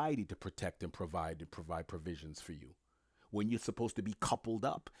society to protect and provide provisions for you. When you're supposed to be coupled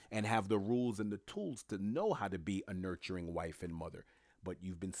up and have the rules and the tools to know how to be a nurturing wife and mother. But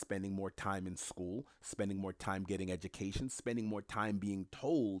you've been spending more time in school, spending more time getting education, spending more time being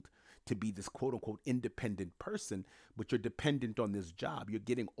told to be this quote unquote independent person, but you're dependent on this job. You're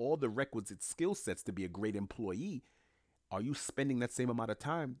getting all the requisite skill sets to be a great employee. Are you spending that same amount of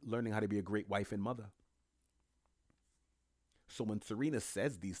time learning how to be a great wife and mother? So when Serena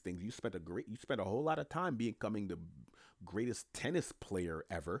says these things, you spent a whole lot of time becoming the greatest tennis player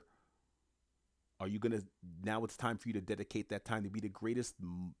ever. Are you gonna Now it's time for you to dedicate that time to be the greatest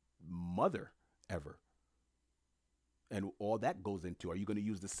mother ever? And all that goes into, are you going to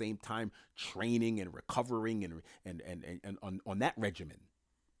use the same time training and recovering and on that regimen?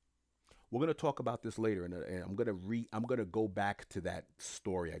 We're going to talk about this later, and I'm going to go back to that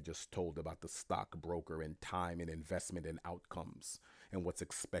story I just told about the stockbroker and time and investment and outcomes and what's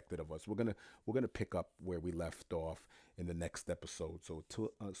expected of us. We're going to pick up where we left off in the next episode.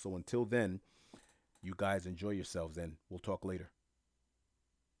 So until then, you guys enjoy yourselves, and we'll talk later.